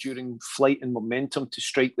body during flight and momentum to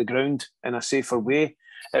strike the ground in a safer way.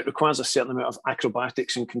 It requires a certain amount of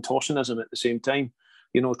acrobatics and contortionism at the same time,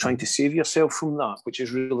 you know, trying to save yourself from that, which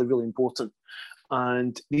is really, really important.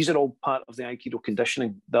 And these are all part of the Aikido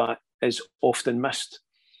conditioning that is often missed.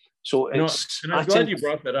 So it's... and I'm glad you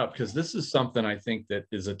brought that up because this is something I think that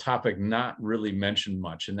is a topic not really mentioned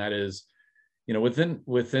much. And that is, you know,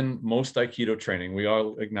 within most Aikido training, we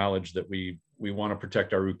all acknowledge that we want to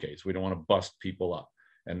protect our ukes. We don't want to bust people up.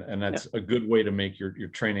 And that's a good way to make your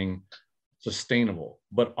training sustainable.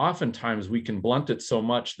 But oftentimes we can blunt it so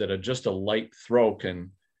much that just a light throw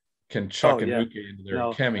can chuck an uke into their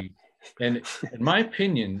kemi. And in my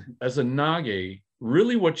opinion, as a nage,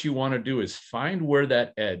 really what you want to do is find where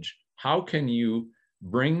that edge, how can you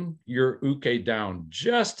bring your uke down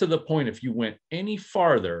just to the point if you went any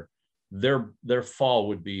farther, their fall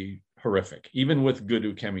would be horrific, even with good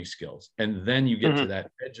ukemi skills. And then you get to that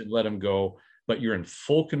edge and let them go, but you're in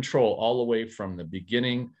full control all the way from the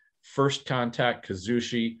beginning, first contact,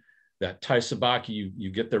 kazushi, that taisabaki,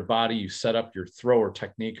 you get their body, you set up your throw or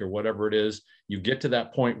technique or whatever it is, you get to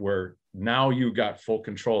that point where now you got full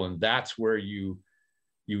control, and that's where you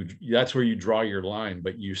draw your line.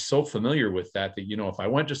 But you're so familiar with that you know, if I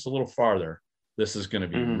went just a little farther, this is going to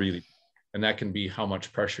be really, and that can be how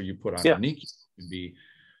much pressure you put on your Niki. It can be,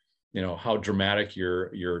 you know, how dramatic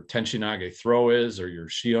your Tenchinage throw is, or your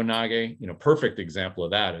Shio-nage. You know, perfect example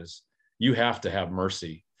of that is you have to have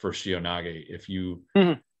mercy for Shio-nage. If you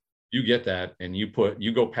you get that and you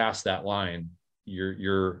go past that line,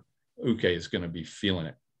 your uke is going to be feeling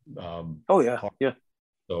it.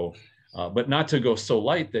 So, but not to go so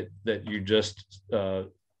light that you just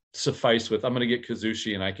suffice with, I'm going to get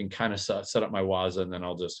kazushi and I can kind of set up my waza and then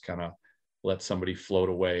I'll just kind of let somebody float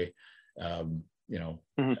away. You know,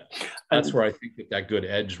 that's where I think that good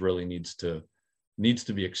edge really needs to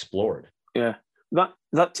be explored. Yeah,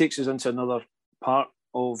 that takes us into another part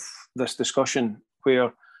of this discussion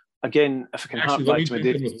where, again, if I can actually let me jump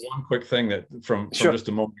in with one quick thing that from just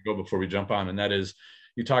a moment ago before we jump on, and that is,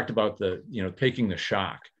 you talked about taking the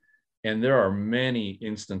shock. And there are many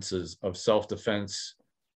instances of self-defense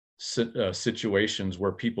situations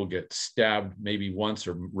where people get stabbed maybe once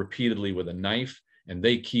or repeatedly with a knife, and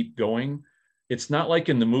they keep going. It's not like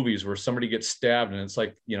in the movies where somebody gets stabbed and it's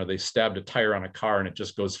like, you know, they stabbed a tire on a car and it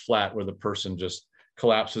just goes flat, where the person just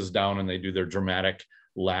collapses down and they do their dramatic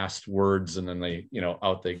last words and then they, you know,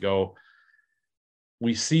 out they go.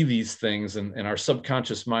 We see these things, and our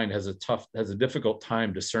subconscious mind has a difficult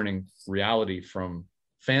time discerning reality from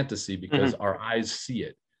fantasy, because our eyes see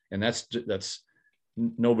it. And that's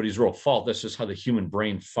nobody's real fault. That's just how the human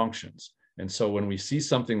brain functions. And so when we see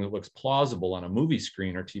something that looks plausible on a movie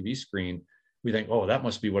screen or TV screen, we think, oh, that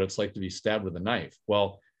must be what it's like to be stabbed with a knife.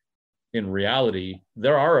 Well, in reality,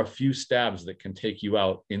 there are a few stabs that can take you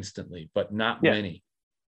out instantly, but not many.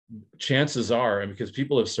 Chances are, and because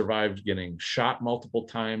people have survived getting shot multiple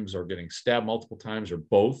times or getting stabbed multiple times or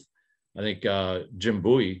both. I think Jim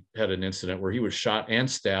Bowie had an incident where he was shot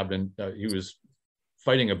and stabbed, and he was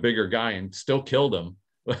fighting a bigger guy and still killed him,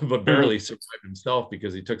 but barely survived himself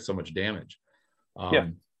because he took so much damage.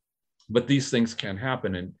 But these things can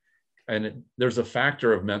happen, and there's a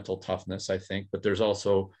factor of mental toughness, I think, but there's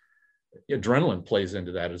also adrenaline plays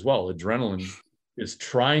into that as well. Adrenaline is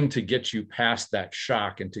trying to get you past that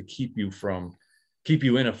shock and to keep you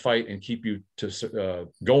in a fight and keep you to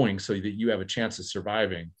going so that you have a chance of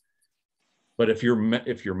surviving. But if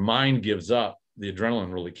your mind gives up, the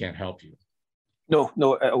adrenaline really can't help you. No,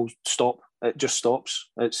 it'll stop. It just stops.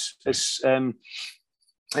 It's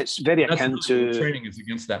very akin to training is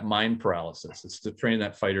against that mind paralysis. It's to train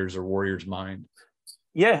that fighter's or warrior's mind.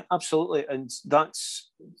 Yeah, absolutely, and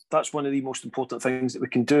that's one of the most important things that we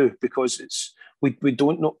can do, because we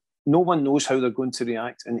don't know. No one knows how they're going to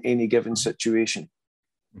react in any given situation.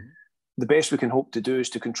 The best we can hope to do is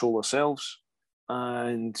to control ourselves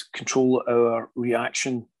and control our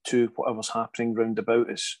reaction to whatever's happening round about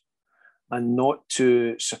us, and not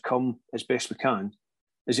to succumb as best we can.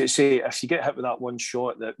 As you say, if you get hit with that one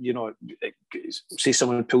shot that, you know, say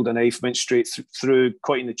someone pulled a knife, went straight through,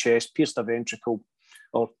 caught in the chest, pierced a ventricle,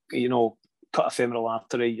 or, you know, cut a femoral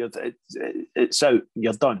artery, it's out,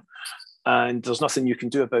 you're done. And there's nothing you can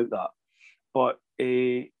do about that. But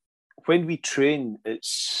when we train,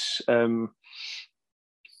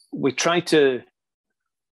 we try to,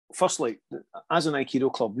 firstly, as an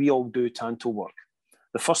Aikido club, we all do Tanto work.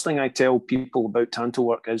 The first thing I tell people about Tanto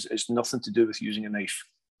work is it's nothing to do with using a knife.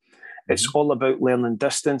 It's all about learning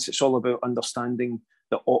distance. It's all about understanding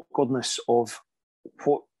the awkwardness of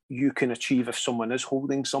what you can achieve if someone is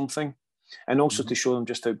holding something, and also to show them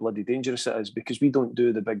just how bloody dangerous it is, because we don't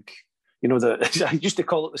do the big, you know, I used to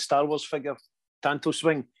call it the Star Wars figure Tanto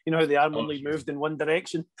swing. You know how the arm only moved in one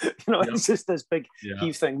direction? You know, it's just this big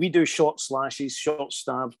heave thing. We do short slashes, short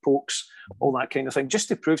stabs, pokes, all that kind of thing, just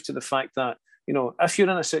to prove to the fact that, you know, if you're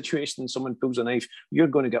in a situation and someone pulls a knife, you're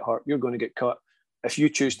going to get hurt, you're going to get cut. If you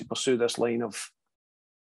choose to pursue this line of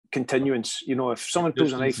continuance, you know, if someone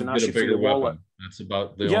pulls a knife and asks you for your wallet, that's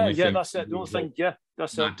about the only thing. That's it. The only thing,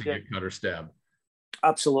 that's not to get cut or stabbed.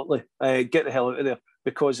 Absolutely, get the hell out of there,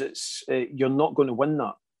 because it's you're not going to win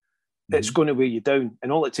that. It's going to weigh you down,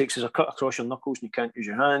 and all it takes is a cut across your knuckles, and you can't use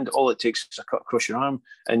your hand. All it takes is a cut across your arm,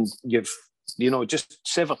 and you've, you know, just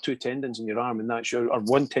sever two tendons in your arm, and that's or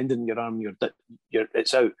one tendon in your arm.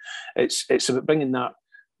 It's out. It's about bringing that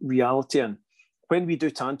reality in. When we do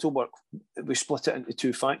Tanto work, we split it into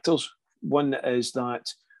two factors. One is about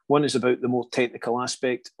the more technical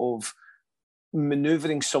aspect of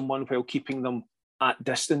maneuvering someone while keeping them at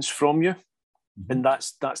distance from you. And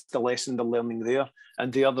that's the lesson they're learning there.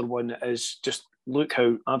 And the other one is just look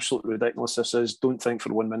how absolutely ridiculous this is. Don't think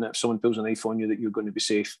for 1 minute if someone pulls a knife on you that you're going to be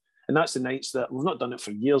safe. And that's the nights that we've not done it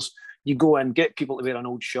for years. You go in, get people to wear an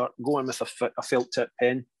old shirt, go in with a felt tip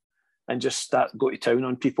pen, and just go to town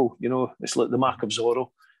on people. You know, it's like the Mark of Zorro,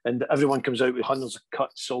 and everyone comes out with hundreds of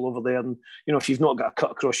cuts all over there. And, you know, if you've not got a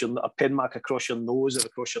cut across a pen mark across your nose or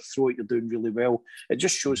across your throat, you're doing really well. It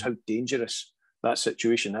just shows how dangerous that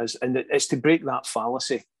situation is. And it's to break that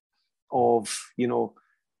fallacy of, you know,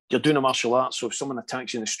 you're doing a martial art, so if someone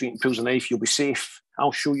attacks you in the street and pulls a knife, you'll be safe.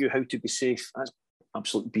 I'll show you how to be safe. That's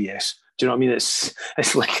absolute BS. Do you know what I mean?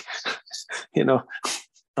 It's like, you know,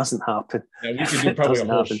 doesn't happen. Yeah, we could do probably a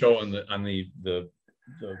whole show on the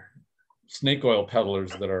snake oil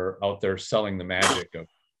peddlers that are out there selling the magic of,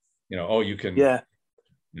 you know, oh, you can, you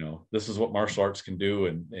know, this is what martial arts can do,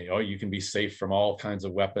 and oh, you can be safe from all kinds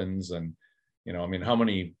of weapons. And, you know, I mean, how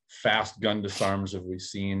many fast gun disarms have we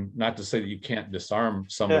seen? Not to say that you can't disarm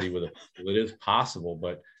somebody with it is possible,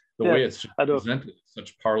 but the way it's presented is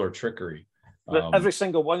such parlor trickery. But every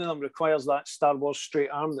single one of them requires that Star Wars straight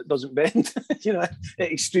arm that doesn't bend, at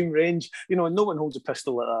extreme range. No one holds a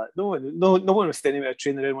pistol like that. No one was standing with a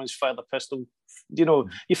trainer, everyone's fired a pistol. You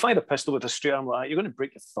fire a pistol with a straight arm like that, you're going to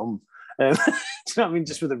break your thumb. Do you know what I mean?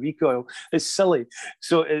 Just with a recoil. It's silly.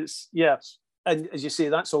 So it's, yeah. And as you say,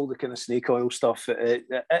 that's all the kind of snake oil stuff. It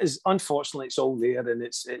is, unfortunately, it's all there, and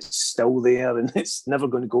it's still there, and it's never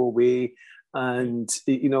going to go away. And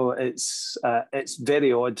it's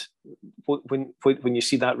very odd when you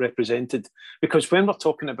see that represented, because when we're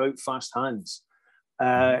talking about fast hands,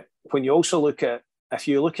 when you also if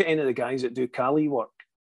you look at any of the guys that do Kali work,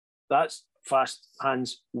 that's fast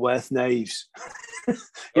hands with knives.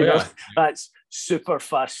 That's super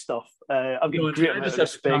fast stuff. I've got great amount of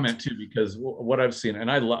respect. Comment too, because what I've seen,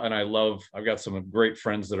 and I love, I've got some great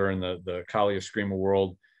friends that are in the Kali Eskrima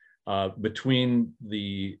world. Between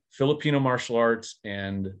the Filipino martial arts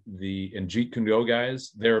and the Jeet Kune Do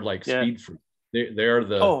guys, they're like speed freaks. They're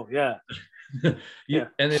the And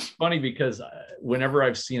it's funny because whenever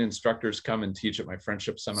I've seen instructors come and teach at my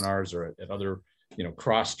friendship seminars or at other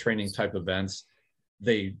cross training type events,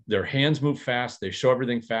 their hands move fast, they show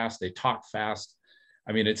everything fast, they talk fast.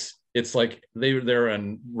 I mean, it's like they're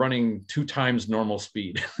running 2 times normal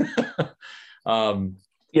speed.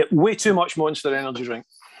 Way too much Monster Energy drink.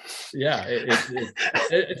 Yeah,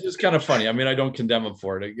 it's just kind of funny. I mean, I don't condemn them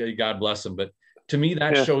for it. God bless them. But to me,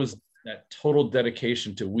 that shows that total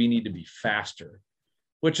dedication to we need to be faster,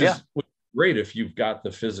 which is great if you've got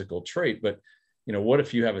the physical trait. But, what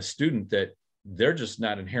if you have a student that they're just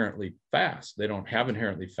not inherently fast? They don't have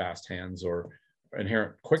inherently fast hands or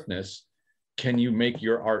inherent quickness. Can you make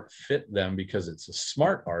your art fit them because it's a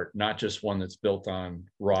smart art, not just one that's built on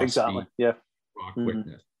raw speed, raw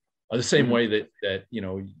quickness? The same way that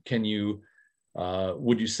can you,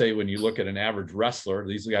 would you say when you look at an average wrestler,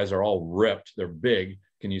 these guys are all ripped, they're big.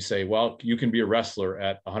 Can you say, well, you can be a wrestler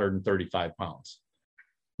at 135 pounds?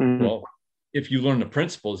 Well, if you learn the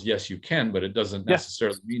principles, yes, you can, but it doesn't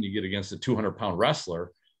necessarily mean you get against a 200-pound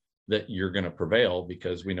wrestler that you're going to prevail,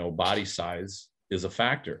 because we know body size is a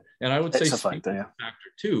factor. And I would say speed is a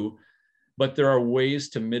factor too, but there are ways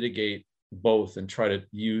to mitigate both and try to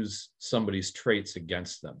use somebody's traits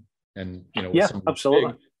against them. And,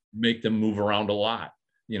 absolutely, make them move around a lot,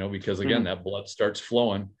 because again, that blood starts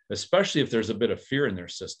flowing, especially if there's a bit of fear in their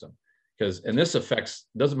system. And this affects,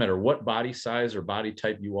 doesn't matter what body size or body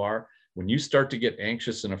type you are, when you start to get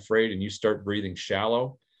anxious and afraid and you start breathing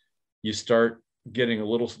shallow, you start getting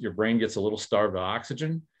your brain gets a little starved of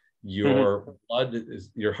oxygen. Your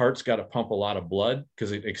your heart's got to pump a lot of blood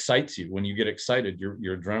because it excites you. When you get excited, your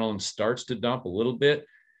adrenaline starts to dump a little bit.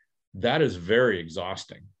 That is very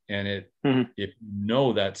exhausting. And if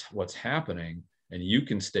that's what's happening and you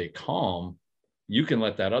can stay calm, you can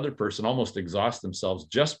let that other person almost exhaust themselves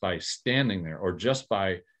just by standing there or just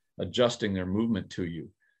by adjusting their movement to you.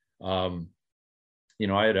 I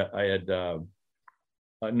had a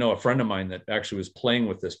friend of mine that actually was playing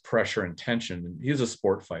with this pressure and tension, and he's a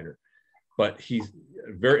sport fighter, but he's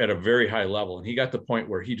at a very high level. And he got to the point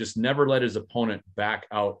where he just never let his opponent back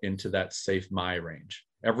out into that safe my range.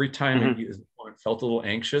 Every time his opponent felt a little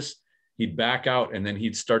anxious, he'd back out and then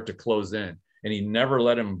he'd start to close in, and he never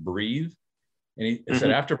let him breathe. And he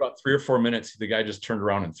said after about 3 or 4 minutes, the guy just turned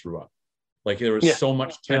around and threw up. Like there was so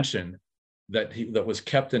much tension that was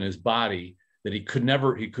kept in his body that he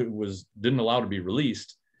didn't allow to be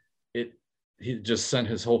released. He just sent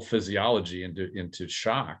his whole physiology into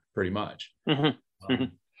shock pretty much.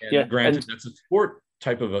 Granted, that's a sport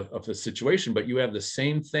type of a situation, but you have the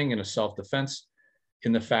same thing in a self-defense,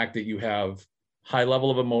 in the fact that you have high level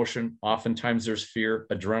of emotion. Oftentimes there's fear.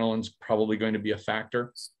 Adrenaline's probably going to be a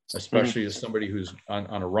factor, especially as somebody who's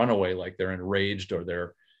on a runaway, like they're enraged,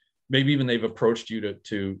 or maybe even they've approached you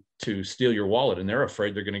to steal your wallet and they're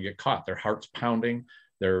afraid they're going to get caught. Their heart's pounding,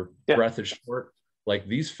 their breath is short. Like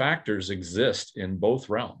these factors exist in both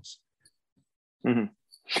realms.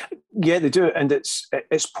 Yeah, they do. And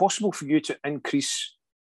it's possible for you to increase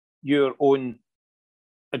your own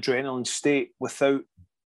adrenaline state without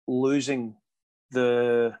losing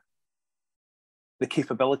the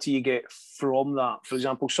capability you get from that. For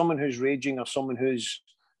example, someone who's raging or someone who's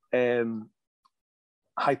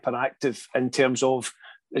hyperactive in terms of,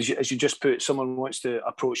 as you just put, someone wants to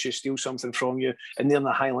approach you, steal something from you, and they're in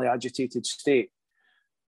a highly agitated state.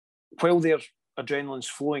 While their adrenaline's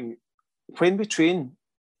flowing, when we train,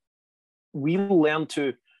 we learn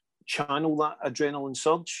to channel that adrenaline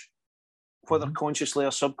surge, whether consciously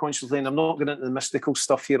or subconsciously. And I'm not getting into the mystical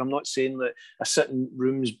stuff here. I'm not saying that I sit in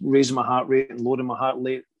rooms raising my heart rate and lowering my heart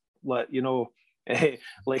rate,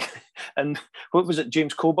 Like, and what was it,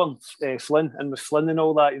 James Coburn, Flynn, and with Flynn and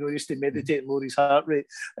all that, you know, he used to meditate and lower his heart rate,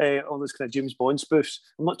 all those kind of James Bond spoofs.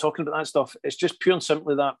 I'm not talking about that stuff. It's just pure and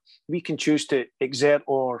simply that we can choose to exert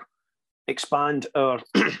or expand our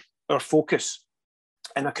our focus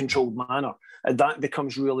in a controlled manner, and that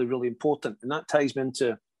becomes really, really important. And that ties me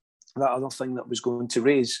into that other thing that I was going to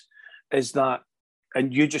raise, is that,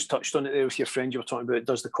 and you just touched on it there with your friend you were talking about, it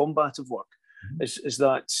does the combative work, is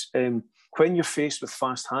that when you're faced with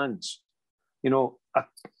fast hands, you know,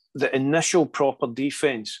 the initial proper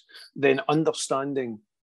defense, then understanding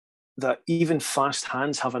that even fast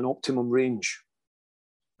hands have an optimum range.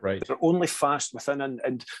 Right. They're only fast within,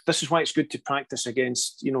 and this is why it's good to practice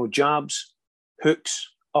against, you know, jabs, hooks,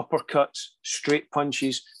 uppercuts, straight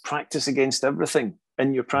punches. Practice against everything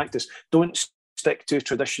in your practice. Don't stick to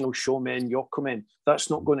traditional showmen, yokomen. That's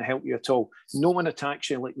not going to help you at all. No one attacks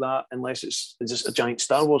you like that unless it's just a giant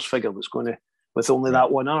Star Wars figure that's going to, with only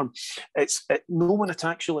that one arm. No one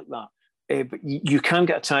attacks you like that. But you can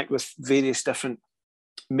get attacked with various different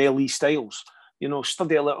melee styles. You know,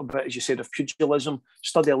 study a little bit, as you said, of pugilism.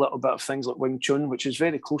 Study a little bit of things like Wing Chun, which is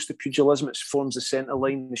very close to pugilism. It forms the centre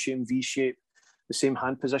line, the same V shape, the same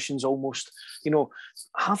hand positions almost. You know,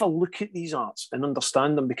 have a look at these arts and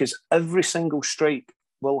understand them, because every single strike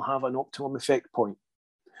will have an optimum effect point.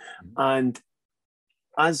 And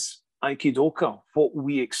as Aikidoka, what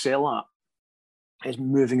we excel at is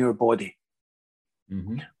moving our body.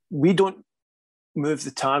 We don't move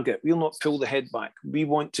the target. We'll not pull the head back. We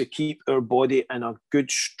want to keep our body in a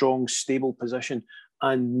good, strong, stable position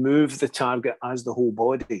and move the target as the whole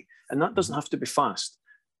body. And that doesn't have to be fast.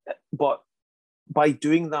 But by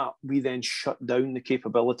doing that, we then shut down the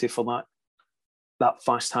capability for that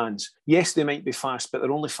fast hands. Yes, they might be fast, but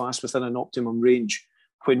they're only fast within an optimum range.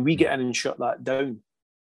 When we get in and shut that down,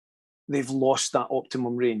 they've lost that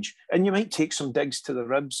optimum range. And you might take some digs to the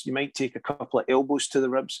ribs. You might take a couple of elbows to the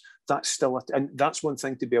ribs. That's still, and that's one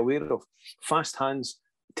thing to be aware of. Fast hands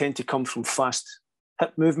tend to come from fast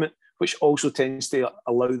hip movement, which also tends to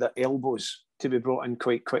allow the elbows to be brought in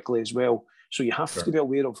quite quickly as well. So you have to be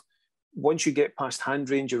aware of, once you get past hand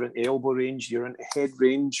range, you're into elbow range, you're into head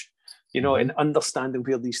range, you know, and understanding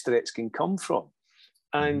where these threats can come from.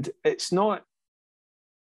 And it's not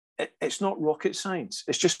rocket science.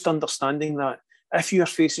 It's just understanding that if you're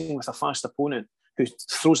facing with a fast opponent who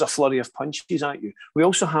throws a flurry of punches at you, we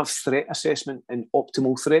also have threat assessment and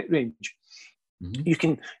optimal threat range. You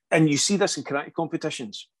can, and you see this in karate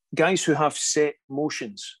competitions, guys who have set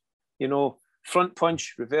motions, you know, front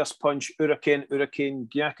punch, reverse punch, uraken,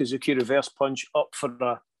 gyakuzuki, reverse punch, up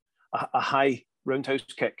for a high roundhouse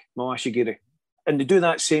kick, mawashigiri. And they do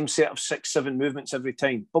that same set of 6-7 movements every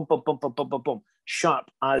time. Bum, bum, bum, bum, bum, bum, bum.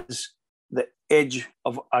 Sharp as the edge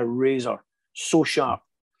of a razor. So sharp.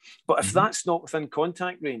 But if that's not within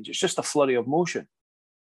contact range, it's just a flurry of motion.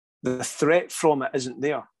 The threat from it isn't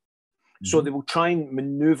there. So they will try and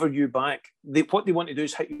maneuver you back. What they want to do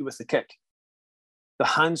is hit you with the kick. The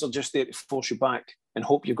hands are just there to force you back and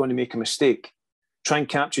hope you're going to make a mistake. Try and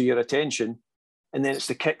capture your attention, and then it's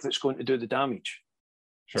the kick that's going to do the damage.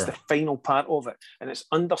 It's the final part of it. And it's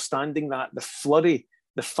understanding that the flurry,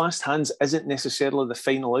 the fast hands isn't necessarily the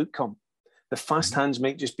final outcome. The fast hands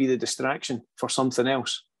might just be the distraction for something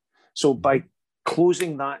else. So by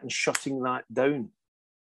closing that and shutting that down,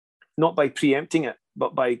 not by preempting it,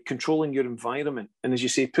 but by controlling your environment. And as you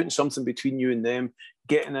say, putting something between you and them,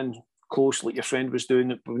 getting in close, like your friend was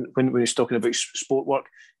doing when he was talking about sport work,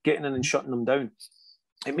 getting in and shutting them down.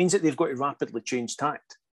 It means that they've got to rapidly change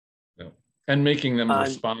tact. And making them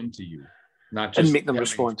respond to you, not just make them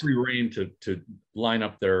respond. Free rein to line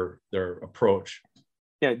up their approach.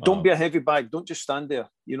 Yeah, don't be a heavy bag. Don't just stand there.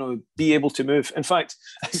 You know, be able to move. In fact,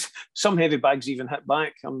 some heavy bags even hit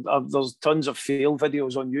back. There's tons of fail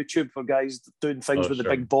videos on YouTube for guys doing things with the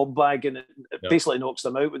big bob bag, and it basically knocks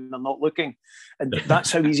them out when they're not looking. And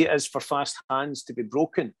that's how easy it is for fast hands to be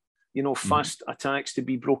broken. You know, fast attacks to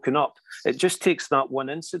be broken up. It just takes that one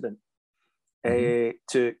incident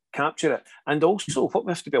to capture it. And also, what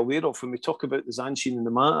we have to be aware of when we talk about the Zanshin and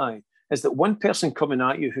the Matai is that one person coming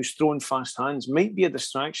at you who's throwing fast hands might be a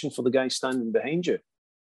distraction for the guy standing behind you.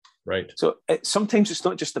 Right. So sometimes it's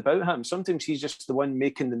not just about him. Sometimes he's just the one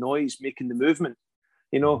making the noise, making the movement.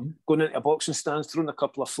 You know, going into a boxing stance, throwing a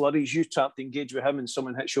couple of flurries, you tap to engage with him, and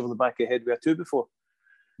someone hits you over the back of the head with a 2-before.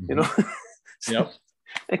 You know,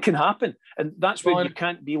 it can happen, and that's where you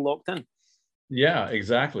can't be locked in. Yeah,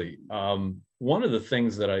 exactly. One of the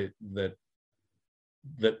things that I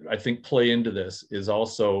think play into this is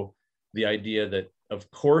also the idea that,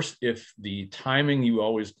 of course, if the timing you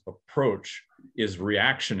always approach is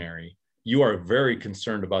reactionary, you are very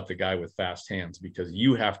concerned about the guy with fast hands because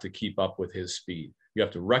you have to keep up with his speed. You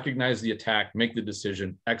have to recognize the attack, make the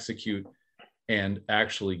decision, execute, and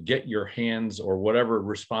actually get your hands or whatever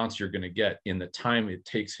response you're going to get in the time it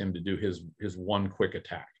takes him to do his one quick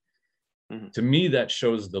attack. Mm-hmm. To me, that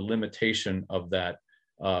shows the limitation of that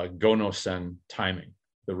Go-no-sen timing,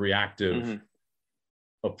 the reactive mm-hmm.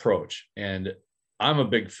 approach. And I'm a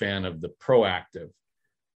big fan of the proactive,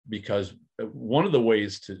 because one of the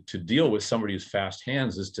ways to deal with somebody who's fast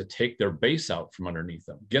hands is to take their base out from underneath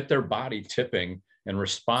them, get their body tipping and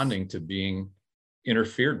responding to being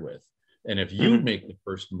interfered with. And if you mm-hmm. make the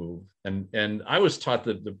first move, and I was taught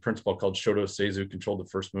that the principle called Shodo Seizu, control the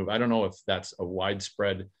first move. I don't know if that's a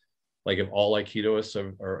widespread, like if all Aikidoists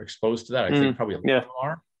are exposed to that. I think probably a lot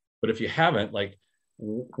are. But if you haven't, like,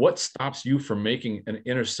 what stops you from making an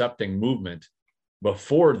intercepting movement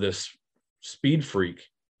before this speed freak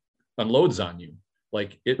unloads on you?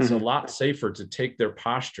 Like, it's mm-hmm. a lot safer to take their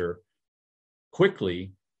posture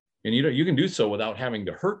quickly, and you can do so without having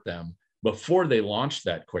to hurt them before they launch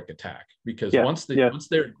that quick attack, because once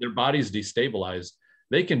their body's destabilized,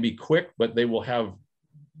 they can be quick, but they will have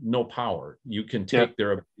no power. You can take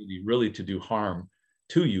their ability really to do harm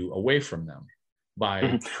to you away from them by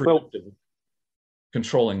mm-hmm.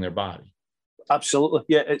 controlling their body. Absolutely.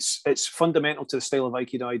 Yeah, it's fundamental to the style of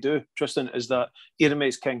Aikido I do, Tristan, is that Irime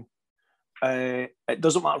is king. It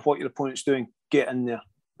doesn't matter what your opponent's doing, get in there,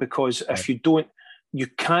 because if you don't, you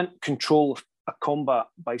can't control a combat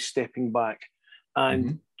by stepping back. And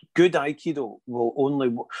mm-hmm. good Aikido will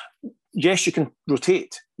only, yes, you can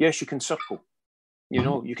rotate, yes, you can circle, you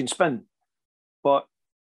know, you can spin, but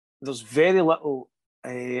there's very little,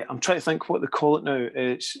 I'm trying to think what they call it now.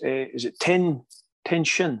 Is it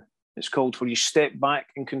Tenshin? It's called, where you step back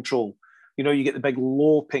and control. You know, you get the big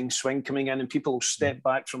loping swing coming in and people will step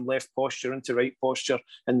back from left posture into right posture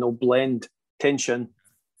and they'll blend. Tenshin,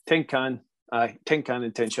 Tenkan and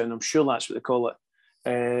Tenshin. I'm sure that's what they call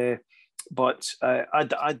it. But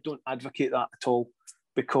I don't advocate that at all,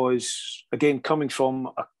 because, again, coming from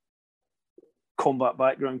a combat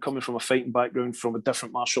background, coming from a fighting background, from a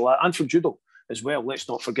different martial art, and from judo as well, let's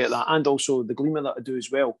not forget that, and also the Gleamer that I do as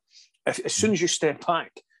well. As soon as you step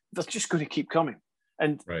back, they're just going to keep coming.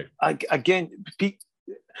 And again,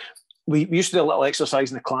 we used to do a little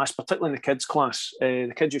exercise in the class, particularly in the kids' class.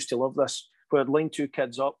 The kids used to love this, where I'd line two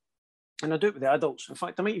kids up, and I do it with the adults. In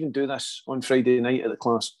fact, I might even do this on Friday night at the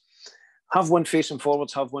class. Have one facing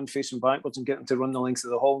forwards, have one facing backwards, and get them to run the length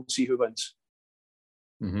of the hall and see who wins.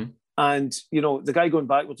 Mm-hmm. And, you know, the guy going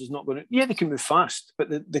backwards is not going to, they can move fast, but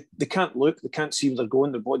they can't look, they can't see where they're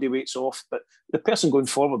going, their body weight's off. But the person going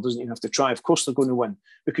forward doesn't even have to try. Of course, they're going to win,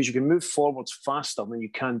 because you can move forwards faster than you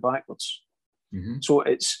can backwards. Mm-hmm. So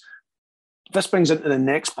this brings into the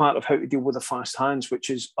next part of how to deal with the fast hands, which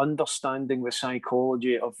is understanding the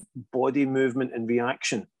psychology of body movement and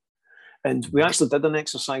reaction. And we actually did an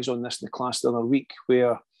exercise on this in the class the other week,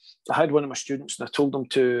 where I had one of my students and I told them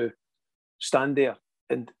to stand there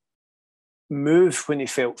and move when he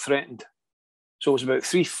felt threatened. So it was about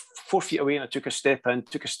 3-4 feet away, and I took a step in.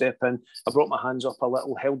 I brought my hands up a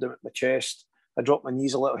little, held them at my chest. I dropped my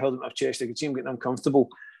knees a little, held them at my chest. I could see him getting uncomfortable.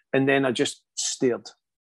 And then I just stared.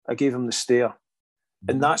 I gave him the stare.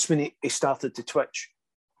 And that's when he started to twitch.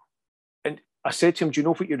 And I said to him, do you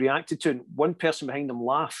know what you reacted to? And one person behind him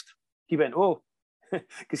laughed. He went, oh,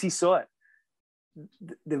 because he saw it.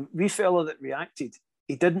 The wee fella that reacted,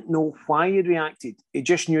 he didn't know why he reacted. He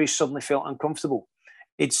just knew he suddenly felt uncomfortable.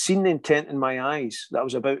 He'd seen the intent in my eyes that I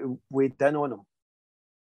was about to weigh in on him.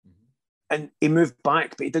 Mm-hmm. And he moved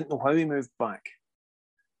back, but he didn't know how he moved back.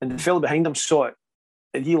 And the fellow behind him saw it,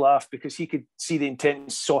 and he laughed because he could see the intent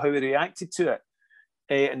and saw how he reacted to it.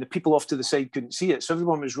 And the people off to the side couldn't see it. So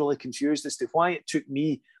everyone was really confused as to why it took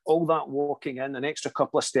me all that walking in, an extra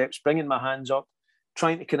couple of steps, bringing my hands up,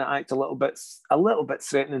 trying to kind of act a little bit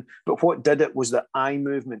threatening. But what did it was the eye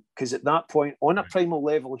movement, because at that point, on a primal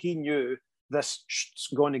level, he knew this is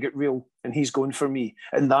going to get real and he's going for me.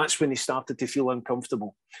 And that's when he started to feel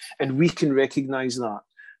uncomfortable. And we can recognize that.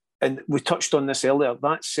 And we touched on this earlier,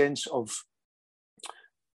 that sense of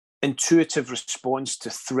intuitive response to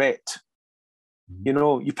threat. You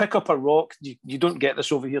know, you pick up a rock, you don't get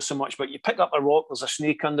this over here so much, but you pick up a rock, there's a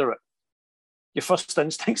snake under it. Your first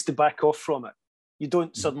instinct's to back off from it. You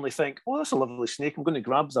don't suddenly think, oh, that's a lovely snake, I'm going to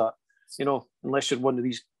grab that, you know, unless you're one of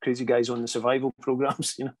these crazy guys on the survival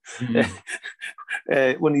programs, you know,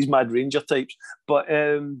 one of these mad ranger types. But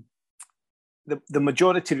the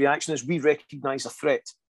majority reaction is we recognize a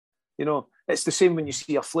threat. You know, it's the same when you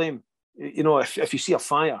see a flame. You know, if you see a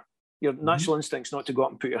fire, your natural instinct's not to go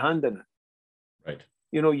up and put your hand in it. Right.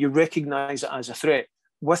 You know, you recognize it as a threat.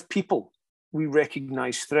 with people, we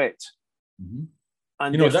recognize threat. Mm-hmm.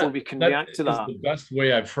 And therefore we can react to that. The best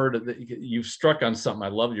way I've heard it. You've struck on something. I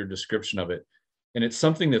love your description of it. And it's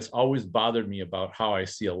something that's always bothered me about how I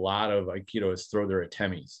see a lot of Aikidoists throw their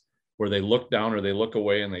atemis, where they look down or they look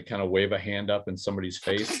away and they kind of wave a hand up in somebody's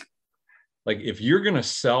face. Like, if you're going to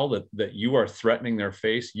sell that you are threatening their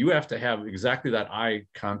face, you have to have exactly that eye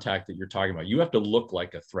contact that you're talking about. You have to look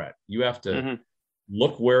like a threat. You have to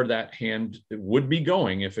look where that hand would be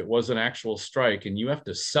going if it was an actual strike. And you have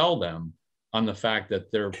to sell them on the fact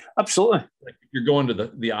that they're absolutely, like, if you're going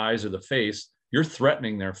to the eyes or the face, you're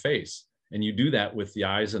threatening their face. And you do that with the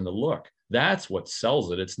eyes and the look. That's what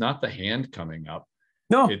sells it. It's not the hand coming up.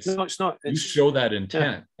 No, it's not. You show that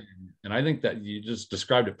intent. Yeah. And I think that you just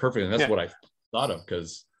described it perfectly. And that's what I thought of,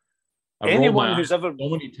 because anyone who's ever so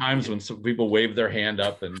many times when some people wave their hand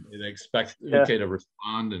up and they expect Uke to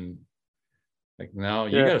respond, and like, no,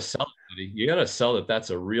 you got to sell it, buddy. You got to sell that that's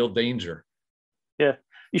a real danger. Yeah.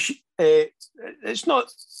 You should, it's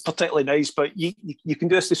not particularly nice, but you can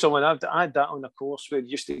do this to someone. I had that on a course where you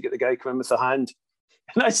used to get the guy come in with a hand.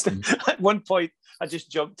 And at one point, I just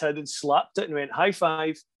jumped in and slapped it and went, high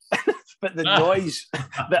five. But the noise,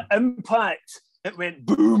 the impact, it went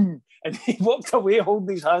boom. And he walked away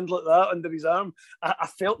holding his hand like that under his arm. I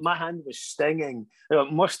felt my hand was stinging.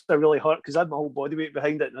 It must have really hurt because I had my whole body weight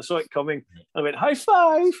behind it, and I saw it coming. I went, high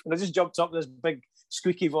five. And I just jumped up with this big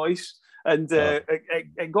squeaky voice. And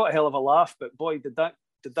it got a hell of a laugh, but boy, did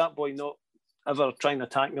that boy not ever try and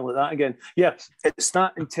attack me like that again. Yeah, it's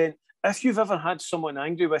that intent. If you've ever had someone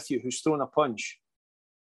angry with you who's thrown a punch,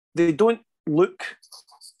 they don't look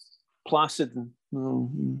placid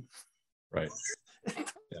and right.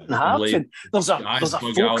 Yeah. There's a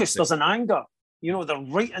focus, there's an anger. You know, they're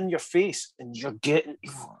right in your face, and you're getting,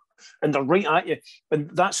 and they're right at you.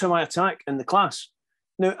 And that's how I attack in the class.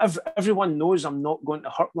 Now, everyone knows I'm not going to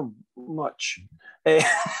hurt them much.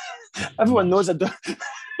 Everyone knows I don't.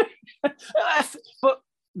 But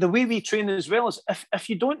the way we train as well is if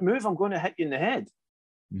you don't move, I'm going to hit you in the head.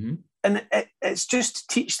 Mm-hmm. And it's just to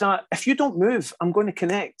teach that if you don't move, I'm going to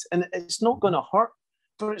connect. And it's not going to hurt,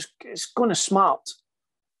 but it's going to smart.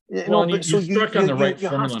 You struck on the right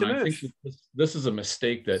formula. I think this is a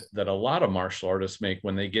mistake that a lot of martial artists make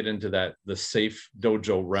when they get into the safe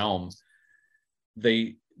dojo realm.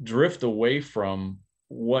 They drift away from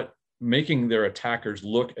making their attackers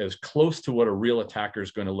look as close to what a real attacker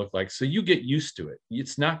is going to look like. So you get used to it.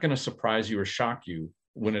 It's not going to surprise you or shock you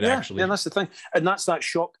when it actually. Yeah, that's the thing. And that's that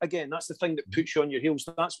shock. Again, that's the thing that puts you on your heels.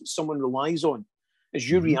 That's what someone relies on, is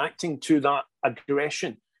you reacting to that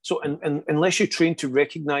aggression. So and unless you train to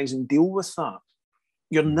recognize and deal with that,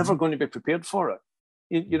 you're never going to be prepared for it.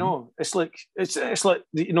 You know, it's like,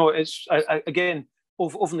 you know, again,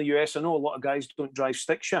 over in the US, I know a lot of guys don't drive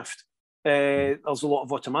stick shift. There's a lot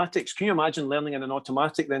of automatics. Can you imagine learning in an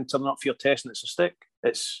automatic, then turning up for your test and it's a stick?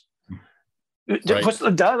 It's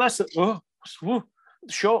that's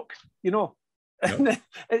shock, you know. Yep.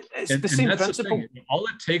 It's the same principle. All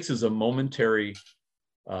it takes is a momentary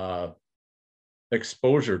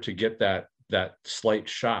exposure to get that slight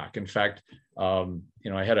shock. In fact, you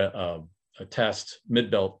know, I had a test,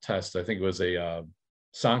 mid-belt test. I think it was a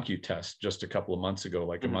Sankyu test just a couple of months ago,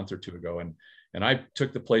 like a month or two ago. And I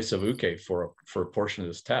took the place of Uke for a portion of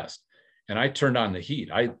this test. And I turned on the heat.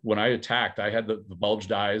 When I attacked, I had the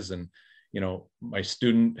bulged eyes, and, you know, my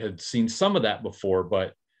student had seen some of that before,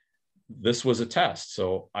 but this was a test.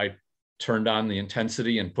 So I turned on the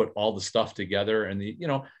intensity and put all the stuff together. And you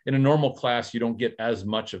know, in a normal class, you don't get as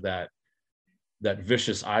much of that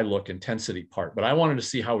vicious eye look intensity part, but I wanted to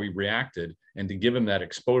see how he reacted and to give him that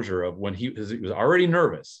exposure of when he was already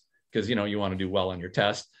nervous, because, you know, you want to do well on your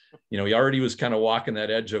test. You know, he already was kind of walking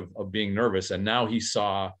that edge of being nervous, and now he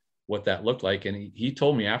saw what that looked like. And he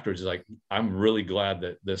told me afterwards, he's like, I'm really glad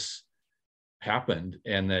that this happened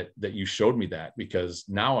and that you showed me that, because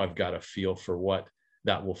now I've got a feel for what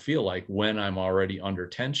that will feel like when I'm already under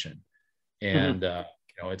tension. And, you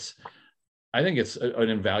know, I think it's an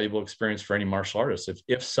invaluable experience for any martial artist.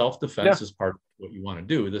 If self-defense is part of what you want to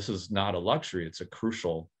do, this is not a luxury. It's a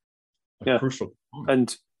crucial component.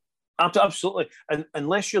 And absolutely. And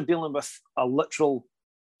unless you're dealing with a literal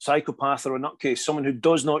psychopath or a nutcase, someone who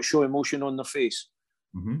does not show emotion on their face,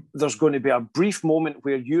 there's going to be a brief moment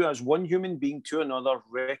where you, as one human being to another,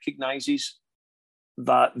 recognizes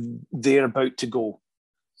that they're about to go.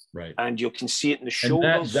 Right. And you can see it in the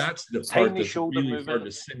shoulders. That's the part that's really hard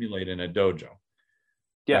to simulate in a dojo.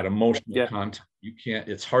 That emotional content. You can't,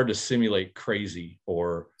 it's hard to simulate crazy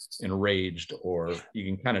or enraged, or you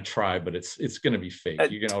can kind of try, but it's going to be fake.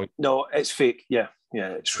 You can always. No, it's fake. Yeah.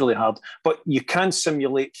 it's really hard. But you can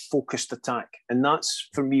simulate focused attack. And that's,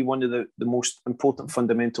 for me, one of the most important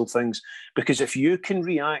fundamental things. Because if you can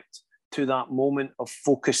react to that moment of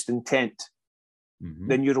focused intent,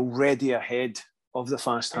 then you're already ahead of the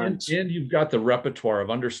fast hands. And you've got the repertoire of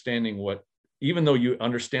understanding what, even though you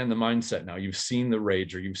understand the mindset now, you've seen the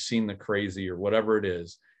rage or you've seen the crazy or whatever it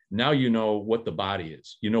is, now you know what the body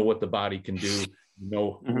is. You know what the body can do. You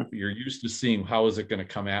know, you're used to seeing how is it going to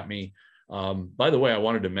come at me. By the way, I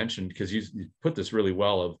wanted to mention, because you put this really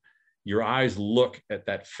well, of your eyes look at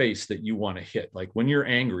that face that you want to hit. Like when you're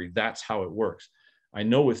angry, that's how it works. I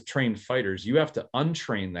know with trained fighters, you have to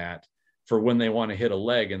untrain that for when they want to hit a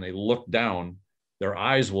leg and they look down, their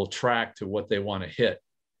eyes will track to what they want to hit.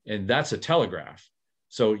 And that's a telegraph.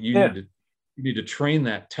 So you need to train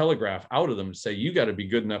that telegraph out of them to say, you got to be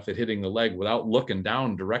good enough at hitting the leg without looking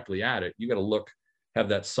down directly at it. You got to have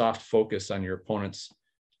that soft focus on your opponent's,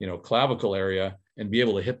 clavicle area and be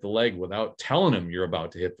able to hit the leg without telling them you're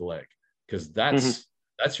about to hit the leg. Because that's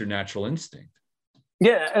your natural instinct.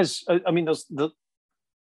 Yeah, it is. I mean,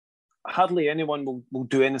 hardly anyone will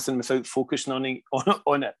do anything without focusing on it.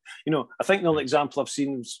 I think the only example I've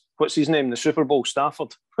seen is, what's his name, the Super Bowl,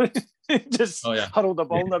 Stafford. Just hurled a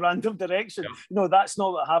ball in a random direction. Yeah. That's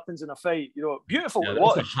not what happens in a fight. Beautiful. Yeah,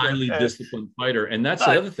 that's a highly disciplined fighter. And that's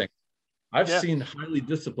the other thing. I've seen highly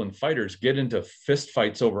disciplined fighters get into fist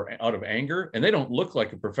fights out of anger, and they don't look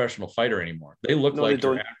like a professional fighter anymore. They look like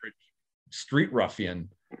your average street ruffian,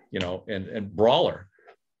 and brawler.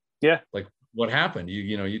 Yeah. Like, what happened?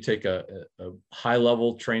 You take a high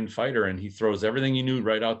level trained fighter and he throws everything he knew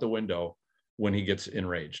right out the window when he gets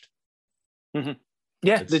enraged.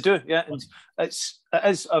 Yeah, they do. Yeah, and it is.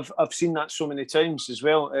 I've seen that so many times as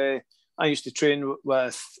well. I used to train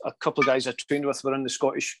with a couple of guys I trained with were in the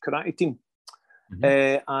Scottish karate team,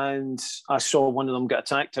 and I saw one of them get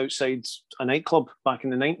attacked outside a nightclub back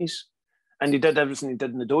in the 90s, and he did everything he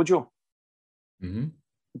did in the dojo,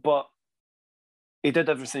 but he did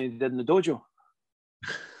everything he did in the dojo.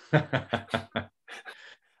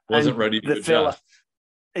 Wasn't ready to adjust.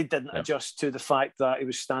 He didn't adjust to the fact that he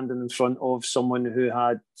was standing in front of someone who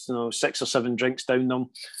had 6 or 7 drinks down them.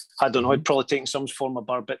 I don't know, he'd probably taken some form of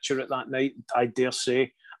barbiturate that night, I dare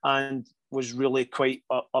say, and was really quite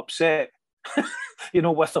upset,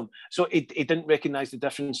 with him. So he didn't recognise the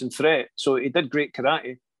difference in threat. So he did great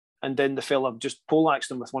karate, and then the fella just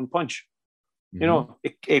poleaxed him with one punch. He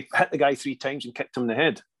hit the guy 3 times and kicked him in the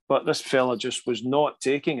head. But this fella just was not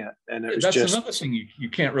taking it. And it was That's another thing you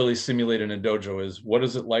can't really simulate in a dojo is, what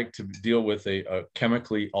is it like to deal with a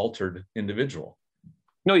chemically altered individual?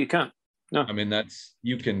 No, you can't. No. I mean,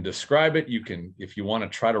 you can describe it. You can, if you want to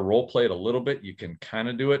try to role play it a little bit, you can kind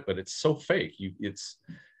of do it, but it's so fake.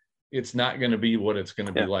 It's not going to be what it's going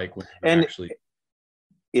to be like when you actually.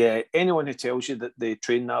 Yeah, anyone who tells you that they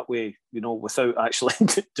train that way, without actually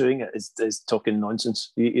doing it is talking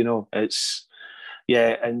nonsense. It's.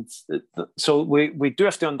 Yeah, and so we do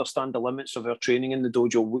have to understand the limits of our training in the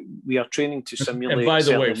dojo. We are training to simulate. And by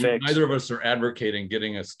the way, effects. neither of us are advocating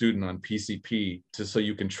getting a student on PCP so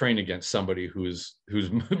you can train against somebody who's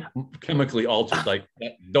chemically altered. Like,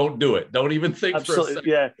 don't do it. Don't even think for a second.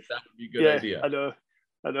 Yeah, that would be a good idea. I know.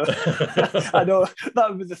 I know. That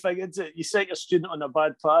would be the thing, isn't it? You set your student on a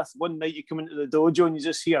bad path. One night you come into the dojo and you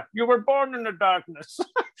just hear, "You were born in the darkness.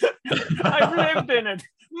 I've lived in it,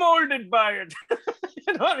 molded by it."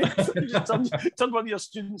 You know what I mean? You just turn one of your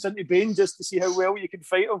students into Bane just to see how well you can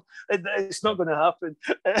fight them. It's not going to happen.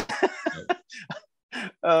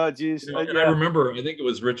 Oh, geez. I remember, I think it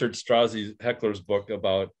was Richard Strauss Heckler's book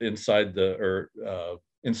about In Search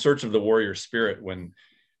of the Warrior Spirit, when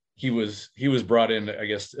he was brought in, I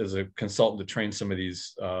guess, as a consultant to train some of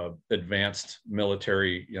these advanced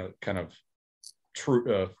military, kind of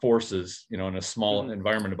forces, in a small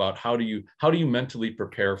environment, about how do you mentally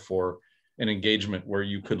prepare for an engagement where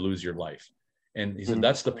you could lose your life. And he said,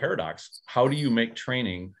 that's the paradox. How do you make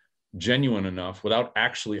training genuine enough without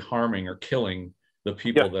actually harming or killing the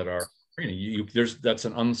people that are training? That's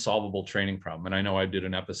an unsolvable training problem. And I know I did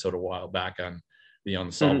an episode a while back on the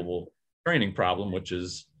unsolvable training problem, which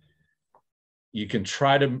is, you can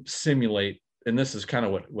try to simulate, and this is kind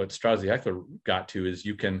of what Strauss Heckler got to, is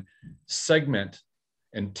you can segment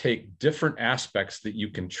and take different aspects that you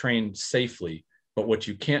can train safely, but what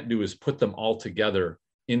you can't do is put them all together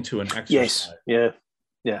into an exercise. Yes.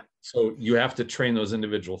 Yeah. So you have to train those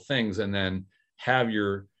individual things and then have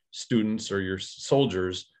your students or your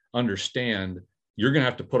soldiers understand you're going to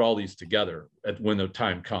have to put all these together when the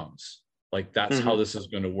time comes. Like, that's how this is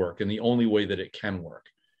going to work, and the only way that it can work.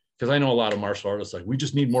 Because I know a lot of martial artists, like, we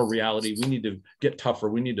just need more reality. We need to get tougher.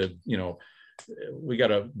 We need to, we got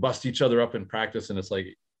to bust each other up in practice. And it's like,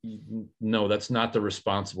 no, that's not the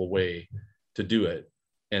responsible way to do it.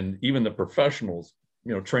 And even the professionals,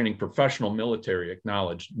 you know, training professional military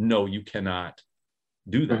acknowledged, no, you cannot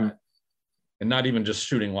do that. Mm-hmm. And not even just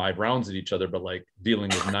shooting live rounds at each other, but like dealing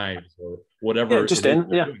with knives or whatever. Yeah, just in,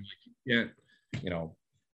 yeah. Like, you know,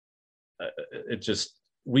 it just,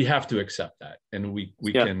 we have to accept that. And we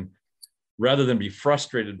can, rather than be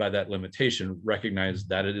frustrated by that limitation, recognize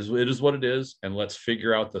that it is what it is. And let's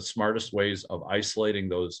figure out the smartest ways of isolating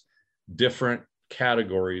those different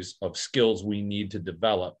categories of skills we need to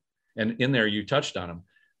develop. And in there, you touched on them,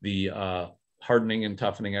 the hardening and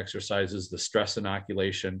toughening exercises, the stress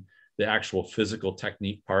inoculation, the actual physical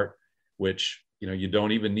technique part, which, you know, you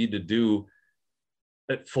don't even need to do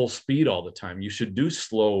at full speed all the time. You should do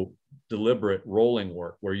slow, deliberate rolling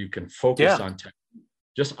work where you can focus on technique.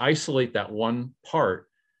 Just isolate that one part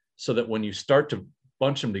so that when you start to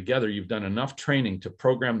bunch them together, you've done enough training to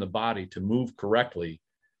program the body to move correctly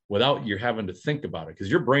without you having to think about it, because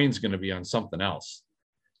your brain's going to be on something else.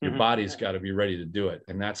 Your body's got to be ready to do it.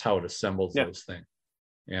 And that's how it assembles those things.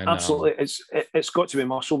 And absolutely. It's got to be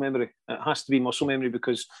muscle memory. It has to be muscle memory,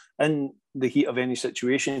 because in the heat of any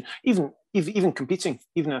situation, even competing,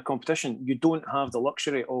 even in a competition, you don't have the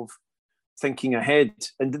luxury of thinking ahead.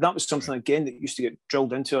 And that was something, again, that used to get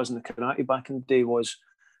drilled into us in the karate back in the day, was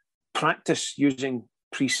practice using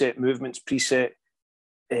preset movements, preset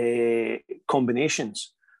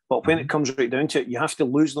combinations. But when it comes right down to it, you have to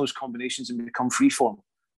lose those combinations and become freeform,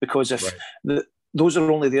 because if those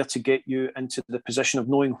are only there to get you into the position of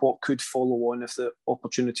knowing what could follow on if the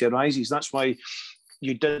opportunity arises. That's why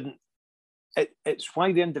you didn't. It's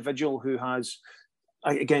why the individual who has,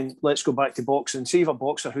 again, let's go back to boxing. Say you have a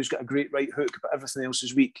boxer who's got a great right hook, but everything else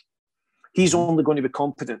is weak. He's only going to be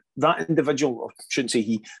competent. That individual, or I shouldn't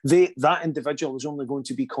say that individual is only going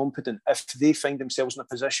to be competent if they find themselves in a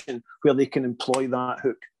position where they can employ that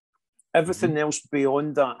hook. Everything else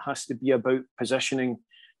beyond that has to be about positioning,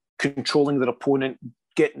 controlling their opponent,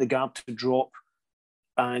 getting the guard to drop,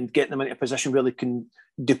 and getting them into a position where they can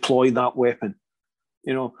deploy that weapon.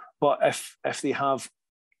 You know, but if they have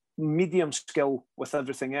medium skill with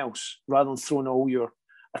everything else, rather than throwing all your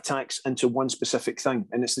attacks into one specific thing,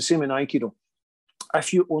 and it's the same in Aikido.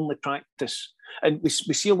 If you only practice, and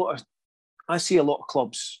I see a lot of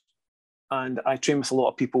clubs, and I train with a lot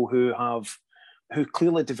of people who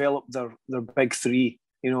clearly developed their big three,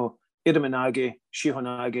 you know, Irimanage,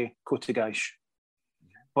 Shihonage, Kotegaeshi.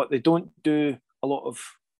 But they don't do a lot of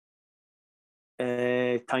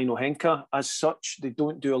Tai no Henka as such. They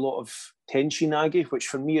don't do a lot of Tenchinage, which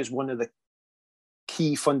for me is one of the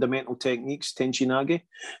key fundamental techniques, Tenchinage.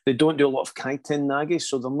 They don't do a lot of Kaiten Nage,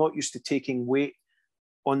 so they're not used to taking weight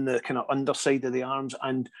on the kind of underside of the arms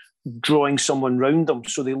and drawing someone round them,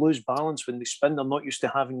 so they lose balance when they spin. They're not used to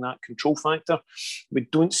having that control factor. We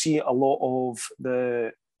don't see a lot of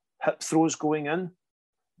the hip throws going in,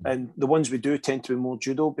 and the ones we do tend to be more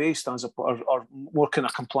judo based, or more kind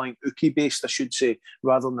of compliant uke based, I should say,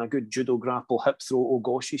 rather than a good judo grapple hip throw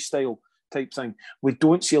ogoshi style type thing. We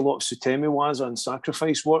don't see a lot of sutemi waza and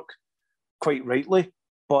sacrifice work, quite rightly,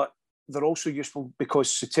 but they're also useful because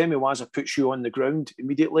sutemi waza puts you on the ground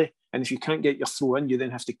immediately, and if you can't get your throw in, you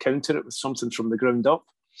then have to counter it with something from the ground up.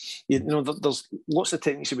 You know, there's lots of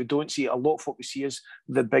techniques that we don't see. A lot of what we see is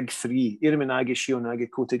the big three: Irimanage, Shihonage,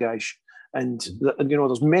 Kotegaeshi, and you know,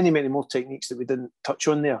 there's many more techniques that we didn't touch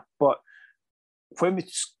on there. But when we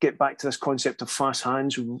get back to this concept of fast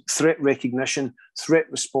hands, threat recognition, threat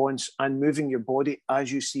response, and moving your body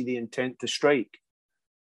as you see the intent to strike,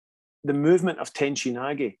 the movement of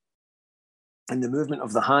Tenchinage and the movement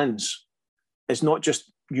of the hands is not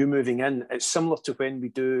just you moving in. It's similar to when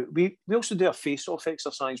we also do a face-off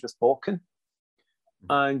exercise with Bokken,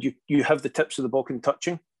 and you have the tips of the Bokken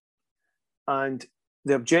touching, and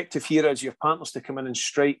the objective here is your partner's to come in and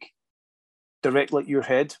strike directly at your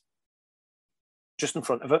head, just in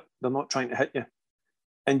front of it. They're not trying to hit you,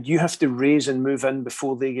 and you have to raise and move in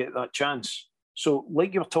before they get that chance. So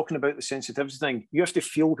like you were talking about the sensitivity thing, you have to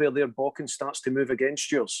feel where their Bokken starts to move against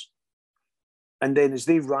yours, and then as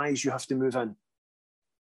they rise, you have to move in.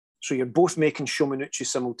 So you're both making shomanuchi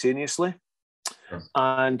simultaneously. Sure.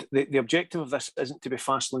 And the objective of this isn't to be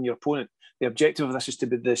faster than your opponent. The objective of this is to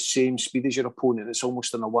be the same speed as your opponent. It's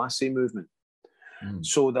almost an awase movement.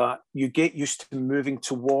 So that you get used to moving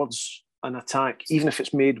towards an attack, even if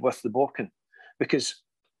it's made with the Bokken. Because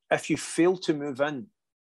if you fail to move in,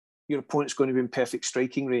 your opponent's going to be in perfect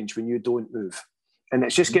striking range when you don't move. And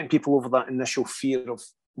it's just getting people over that initial fear of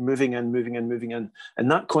moving in.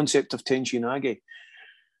 And that concept of Tenchinage,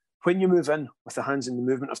 when you move in with the hands in the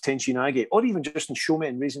movement of Tenchi Nage, or even just in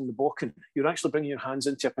Shomen, raising the bokken, you're actually bringing your hands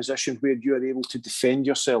into a position where you are able to defend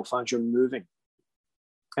yourself as you're moving.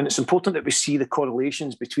 And it's important that we see the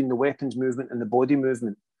correlations between the weapons movement and the body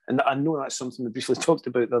movement. And I know that's something we briefly talked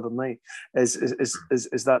about the other night, is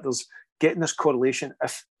that there's getting this correlation.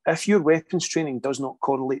 If your weapons training does not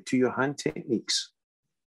correlate to your hand techniques,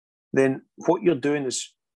 then what you're doing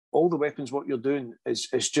is, all the weapons, what you're doing is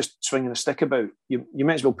just swinging a stick about. You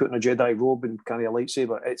might as well put on a Jedi robe and carry a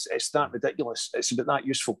lightsaber. It's that ridiculous. It's about that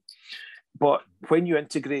useful. But when you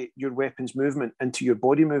integrate your weapons movement into your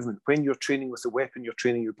body movement, when you're training with the weapon, you're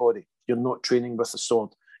training your body. You're not training with a sword.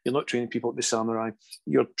 You're not training people to be samurai.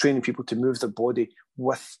 You're training people to move their body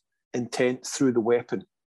with intent through the weapon.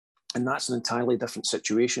 And that's an entirely different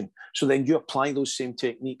situation. So then you apply those same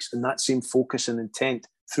techniques and that same focus and intent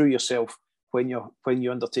through yourself when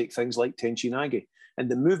you undertake things like Tenchi Nage. And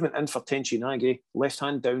the movement in for Tenchi Nage, left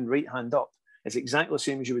hand down, right hand up, is exactly the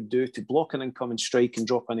same as you would do to block an incoming strike and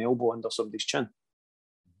drop an elbow under somebody's chin.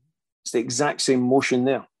 It's the exact same motion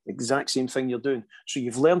there, exact same thing you're doing. So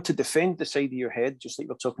you've learned to defend the side of your head, just like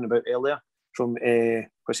we were talking about earlier from,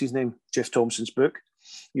 what's his name, Jeff Thompson's book.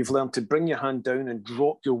 You've learned to bring your hand down and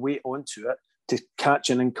drop your weight onto it to catch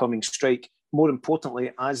an incoming strike. More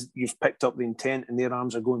importantly, as you've picked up the intent and their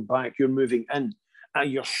arms are going back, you're moving in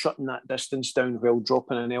and you're shutting that distance down while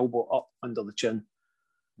dropping an elbow up under the chin.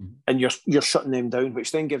 And you're shutting them down,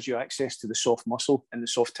 which then gives you access to the soft muscle and the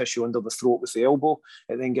soft tissue under the throat with the elbow.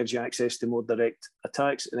 It then gives you access to more direct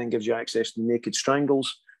attacks. It then gives you access to naked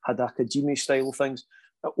strangles, Hadaka-jime style things.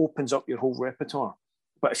 It opens up your whole repertoire.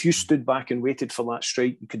 But if you stood back and waited for that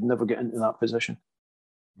strike, you could never get into that position.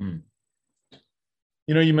 Mm.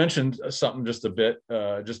 You know, you mentioned something just a bit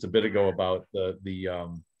ago about the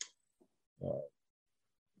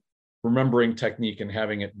remembering technique and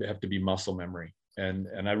having it have to be muscle memory. And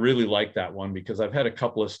I really like that one, because I've had a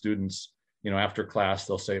couple of students, you know, after class,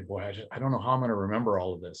 they'll say, boy, I don't know how I'm going to remember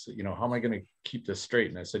all of this. You know, how am I going to keep this straight?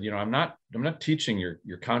 And I said, you know, I'm not teaching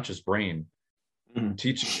your conscious brain. I'm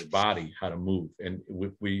teaching your body how to move. And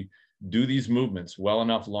if we do these movements well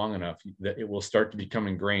enough, long enough, that it will start to become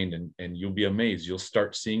ingrained, and you'll be amazed. You'll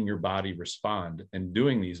start seeing your body respond and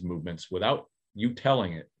doing these movements without you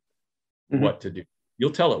telling it what to do.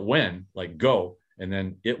 You'll tell it when, like go, and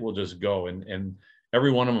then it will just go. And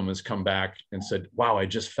every one of them has come back and said, wow, I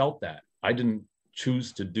just felt that. I didn't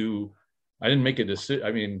choose to do, I didn't make a decision.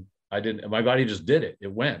 I mean, my body just did it.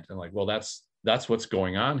 It went. And like, well, that's what's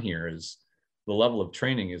going on here, is the level of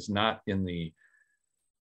training is not in the,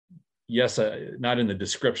 not in the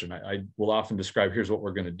description. I will often describe, here's what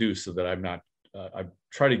we're going to do, so that I'm not, I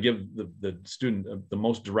try to give the student the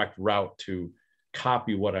most direct route to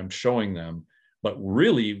copy what I'm showing them. But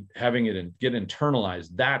really having it get internalized,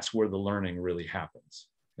 that's where the learning really happens.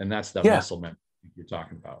 And that's the muscle memory you're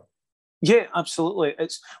talking about. Yeah, absolutely.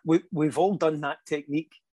 We've all done that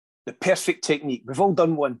technique, the perfect technique. We've all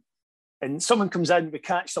done one. And someone comes in, we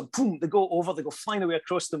catch them, boom, they go over, they go flying away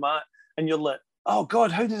across the mat. And you're like, oh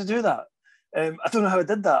God, how did I do that? I don't know how I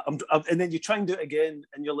did that. And then you try and do it again,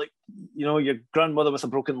 and you're like, you know, your grandmother with a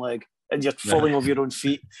broken leg, and you're falling over your own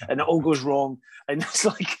feet, and it all goes wrong. And it's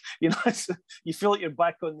like, you know, you feel like you're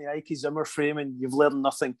back on the Ike Zimmer frame and you've learned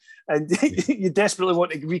nothing. And you desperately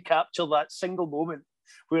want to recapture that single moment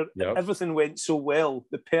where everything went so well,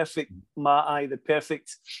 the perfect ma'ai, the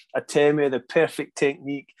perfect ateme, the perfect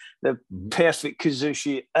technique, the perfect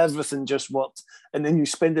kuzushi, everything just worked. And then you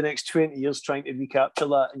spend the next 20 years trying to recapture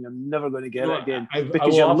that, and you're never going to get it again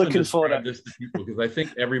because you're looking for it. This to people, because I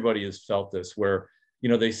think everybody has felt this, where, you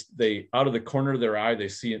know, they out of the corner of their eye, they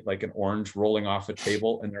see it like an orange rolling off a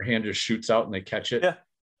table, and their hand just shoots out and they catch it. Yeah.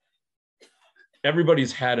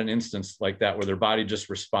 Everybody's had an instance like that where their body just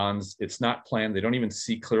responds. It's not planned. They don't even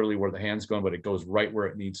see clearly where the hand's going, but it goes right where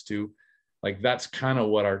it needs to. Like, that's kind of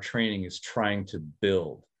what our training is trying to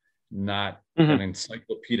build, not an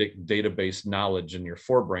encyclopedic database knowledge in your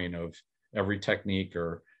forebrain of every technique,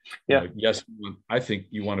 or, you know, yes, I think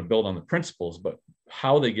you want to build on the principles, but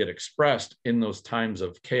how they get expressed in those times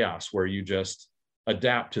of chaos where you just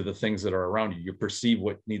adapt to the things that are around you. You perceive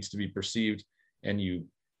what needs to be perceived, and you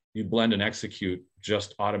blend and execute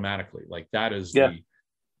just automatically. Like, that is the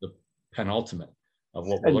penultimate of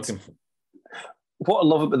what we're looking for. What I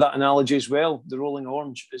love about that analogy as well, the rolling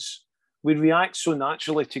orange, is we react so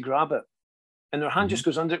naturally to grab it, and our hand just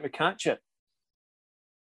goes under it and we catch it.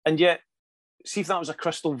 And yet, see if that was a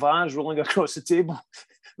crystal vase rolling across the table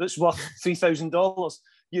that's worth $3,000,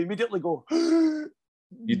 you immediately go,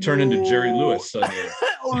 you turn into Jerry Lewis suddenly.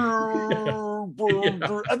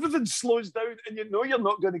 Everything slows down, and you know you're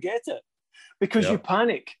not going to get it because you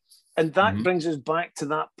panic. And that brings us back to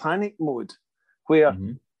that panic mode where,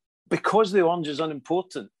 because the orange is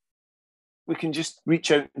unimportant, we can just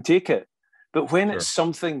reach out and take it. But when it's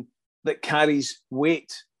something that carries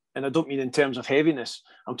weight, and I don't mean in terms of heaviness,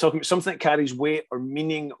 I'm talking about something that carries weight or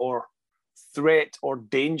meaning or threat or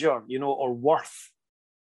danger, you know, or worth,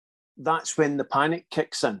 that's when the panic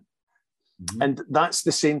kicks in. And that's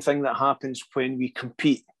the same thing that happens when we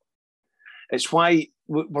compete. It's why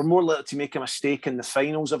we're more likely to make a mistake in the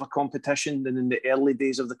finals of a competition than in the early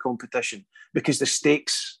days of the competition, because the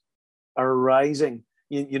stakes are rising.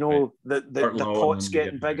 You know, the pot's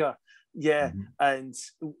getting bigger. Yeah. And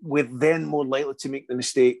we're then more likely to make the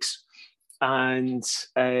mistakes. And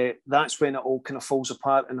that's when it all kind of falls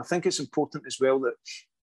apart. And I think it's important as well that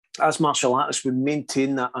as martial artists, we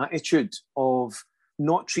maintain that attitude of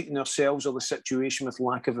not treating ourselves or the situation with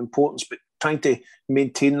lack of importance, but trying to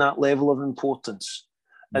maintain that level of importance.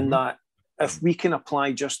 And that if we can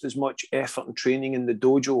apply just as much effort and training in the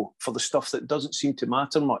dojo for the stuff that doesn't seem to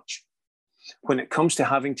matter much, when it comes to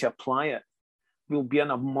having to apply it, we'll be in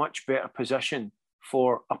a much better position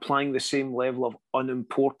for applying the same level of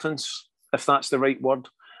unimportance, if that's the right word,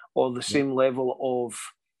 or the same level of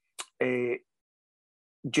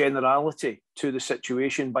generality to the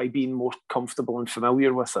situation by being more comfortable and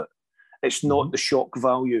familiar with it. It's not the shock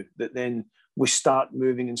value that then we start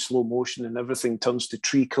moving in slow motion and everything turns to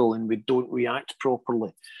treacle and we don't react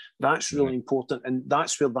properly. That's really important. And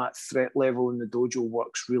that's where that threat level in the dojo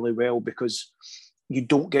works really well, because you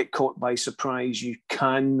don't get caught by surprise. You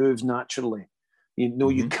can move naturally. You know,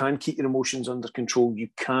 you can keep your emotions under control. You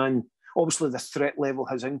can, obviously the threat level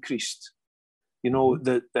has increased. You know,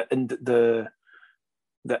 the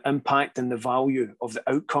impact and the value of the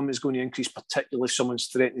outcome is going to increase, particularly if someone's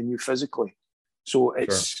threatening you physically. So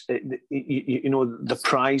it's, you know, the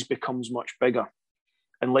prize becomes much bigger.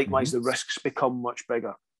 And likewise, the risks become much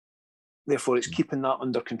bigger. Therefore, it's keeping that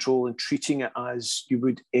under control and treating it as you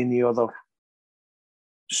would any other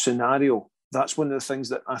scenario. That's one of the things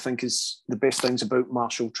that I think is the best things about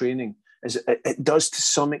martial training, is it does to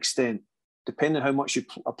some extent, depending on how much you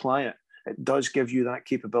apply it, it does give you that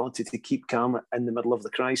capability to keep calm in the middle of the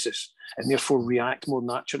crisis and therefore react more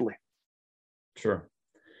naturally. Sure.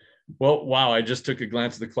 Well, wow, I just took a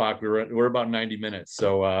glance at the clock. We're about 90 minutes.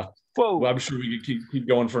 So well, I'm sure we could keep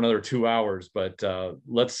going for another 2 hours, but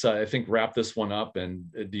let's, I think, wrap this one up. And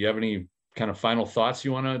do you have any kind of final thoughts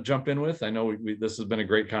you want to jump in with? I know this has been a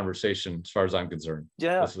great conversation as far as I'm concerned.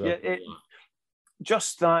 Yeah,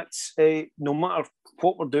 just that no matter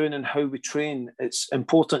what we're doing and how we train, it's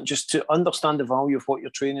important just to understand the value of what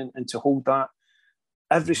you're training and to hold that.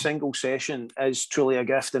 Every single session is truly a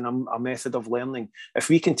gift and a method of learning. If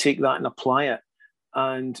we can take that and apply it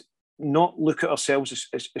and not look at ourselves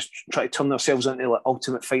as try to turn ourselves into like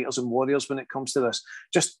ultimate fighters and warriors when it comes to this,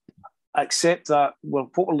 just accept that what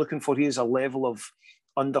we're looking for here is a level of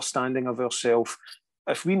understanding of ourselves.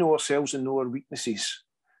 If we know ourselves and know our weaknesses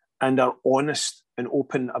and are honest and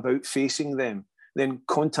open about facing them, then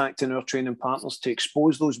contacting our training partners to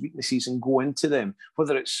expose those weaknesses and go into them,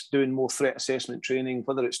 whether it's doing more threat assessment training,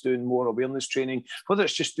 whether it's doing more awareness training, whether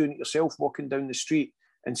it's just doing it yourself, walking down the street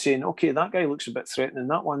and saying, okay, that guy looks a bit threatening,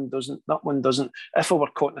 that one doesn't. If I were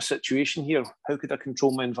caught in a situation here, how could I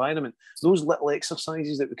control my environment? Those little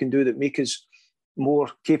exercises that we can do that make us more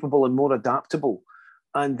capable and more adaptable,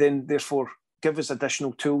 and then therefore give us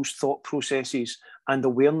additional tools, thought processes, and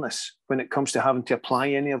awareness when it comes to having to apply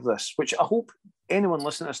any of this, which I hope anyone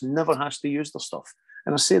listening to this never has to use their stuff.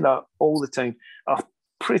 And I say that all the time. I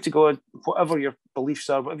pray to God, whatever your beliefs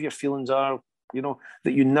are, whatever your feelings are, you know,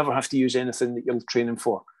 that you never have to use anything that you're training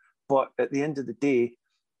for. But at the end of the day,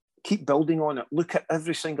 keep building on it. Look at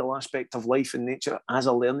every single aspect of life and nature as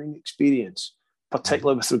a learning experience,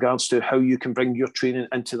 particularly with regards to how you can bring your training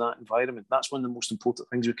into that environment. That's one of the most important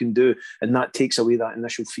things we can do. And that takes away that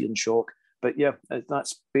initial fear and shock. But yeah,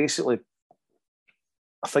 that's basically,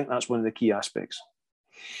 I think that's one of the key aspects.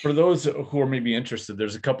 For those who are maybe interested,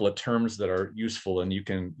 there's a couple of terms that are useful, and you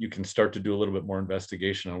can start to do a little bit more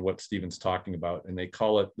investigation on what Stephen's talking about. And they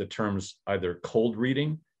call it the terms either cold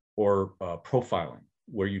reading or profiling,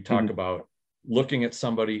 where you talk about looking at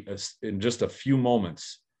somebody in just a few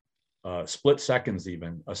moments, split seconds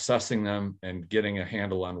even, assessing them and getting a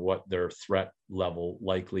handle on what their threat level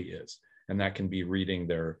likely is. And that can be reading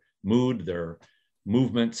their mood, their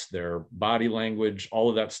movements, their body language, all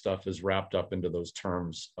of that stuff is wrapped up into those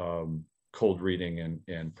terms, cold reading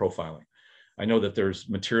and profiling. I know that there's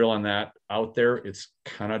material on that out there. It's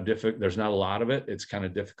kind of difficult. There's not a lot of it. It's kind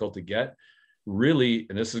of difficult to get. Really,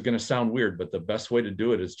 and this is going to sound weird, but the best way to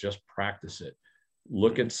do it is just practice it.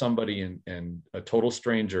 Look at somebody and a total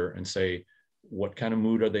stranger and say, what kind of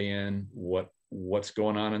mood are they in, what's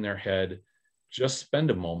going on in their head. Just spend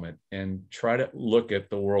a moment and try to look at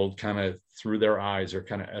the world kind of through their eyes, or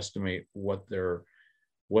kind of estimate what their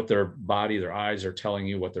body, their eyes are telling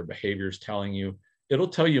you, what their behavior is telling you. It'll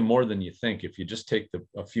tell you more than you think if you just take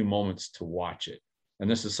a few moments to watch it. And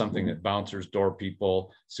this is something that bouncers, door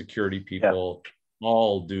people, security people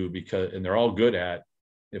all do, and they're all good at,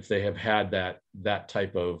 if they have had that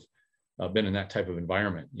type of been in that type of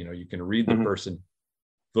environment. You can read the person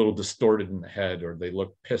a little distorted in the head, or they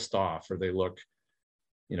look pissed off, or they look,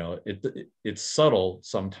 it's subtle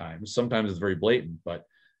sometimes. Sometimes it's very blatant, but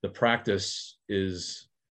the practice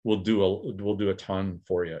will do a ton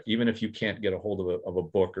for you, even if you can't get a hold of a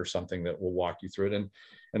book or something that will walk you through it.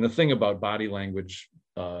 And the thing about body language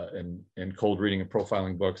and cold reading and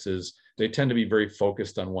profiling books is they tend to be very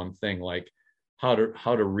focused on one thing, like how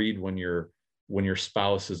to read when your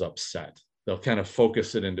spouse is upset. They'll kind of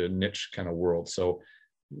focus it into a niche kind of world. So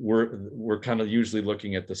we're kind of usually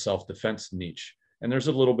looking at the self-defense niche, and there's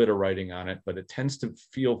a little bit of writing on it, but it tends to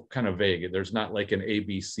feel kind of vague. There's not like an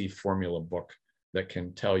ABC formula book that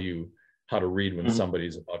can tell you how to read when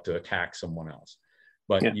somebody's about to attack someone else.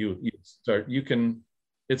 But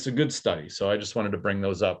it's a good study. So I just wanted to bring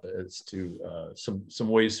those up as to some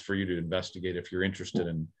ways for you to investigate if you're interested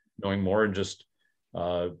in knowing more, and just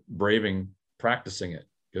practicing it,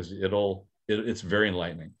 because it's very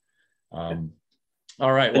enlightening.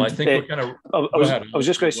 All right. Well, I think we're kind of. I was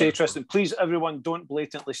just going to say, Tristan, please, everyone, don't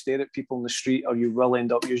blatantly stare at people in the street, or you will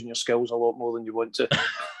end up using your skills a lot more than you want to.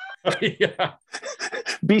 Yeah.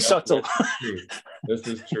 Be subtle. This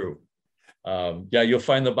is true. You'll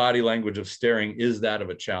find the body language of staring is that of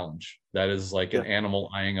a challenge. That is like an animal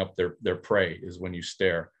eyeing up their prey, is when you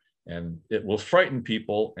stare, and it will frighten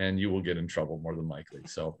people, and you will get in trouble more than likely.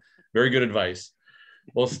 So very good advice.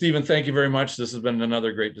 Well, Stephen, thank you very much. This has been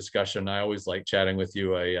another great discussion. I always like chatting with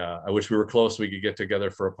you. I wish we were close. We could get together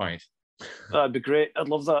for a pint. That'd be great. I'd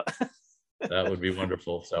love that. That would be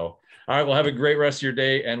wonderful. So, all right, well, have a great rest of your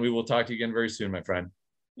day, and we will talk to you again very soon, my friend.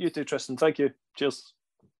 You too, Tristan. Thank you. Cheers.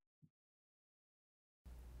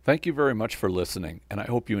 Thank you very much for listening, and I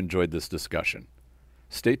hope you enjoyed this discussion.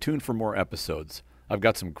 Stay tuned for more episodes. I've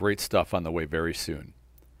got some great stuff on the way very soon.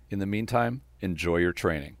 In the meantime, enjoy your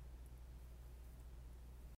training.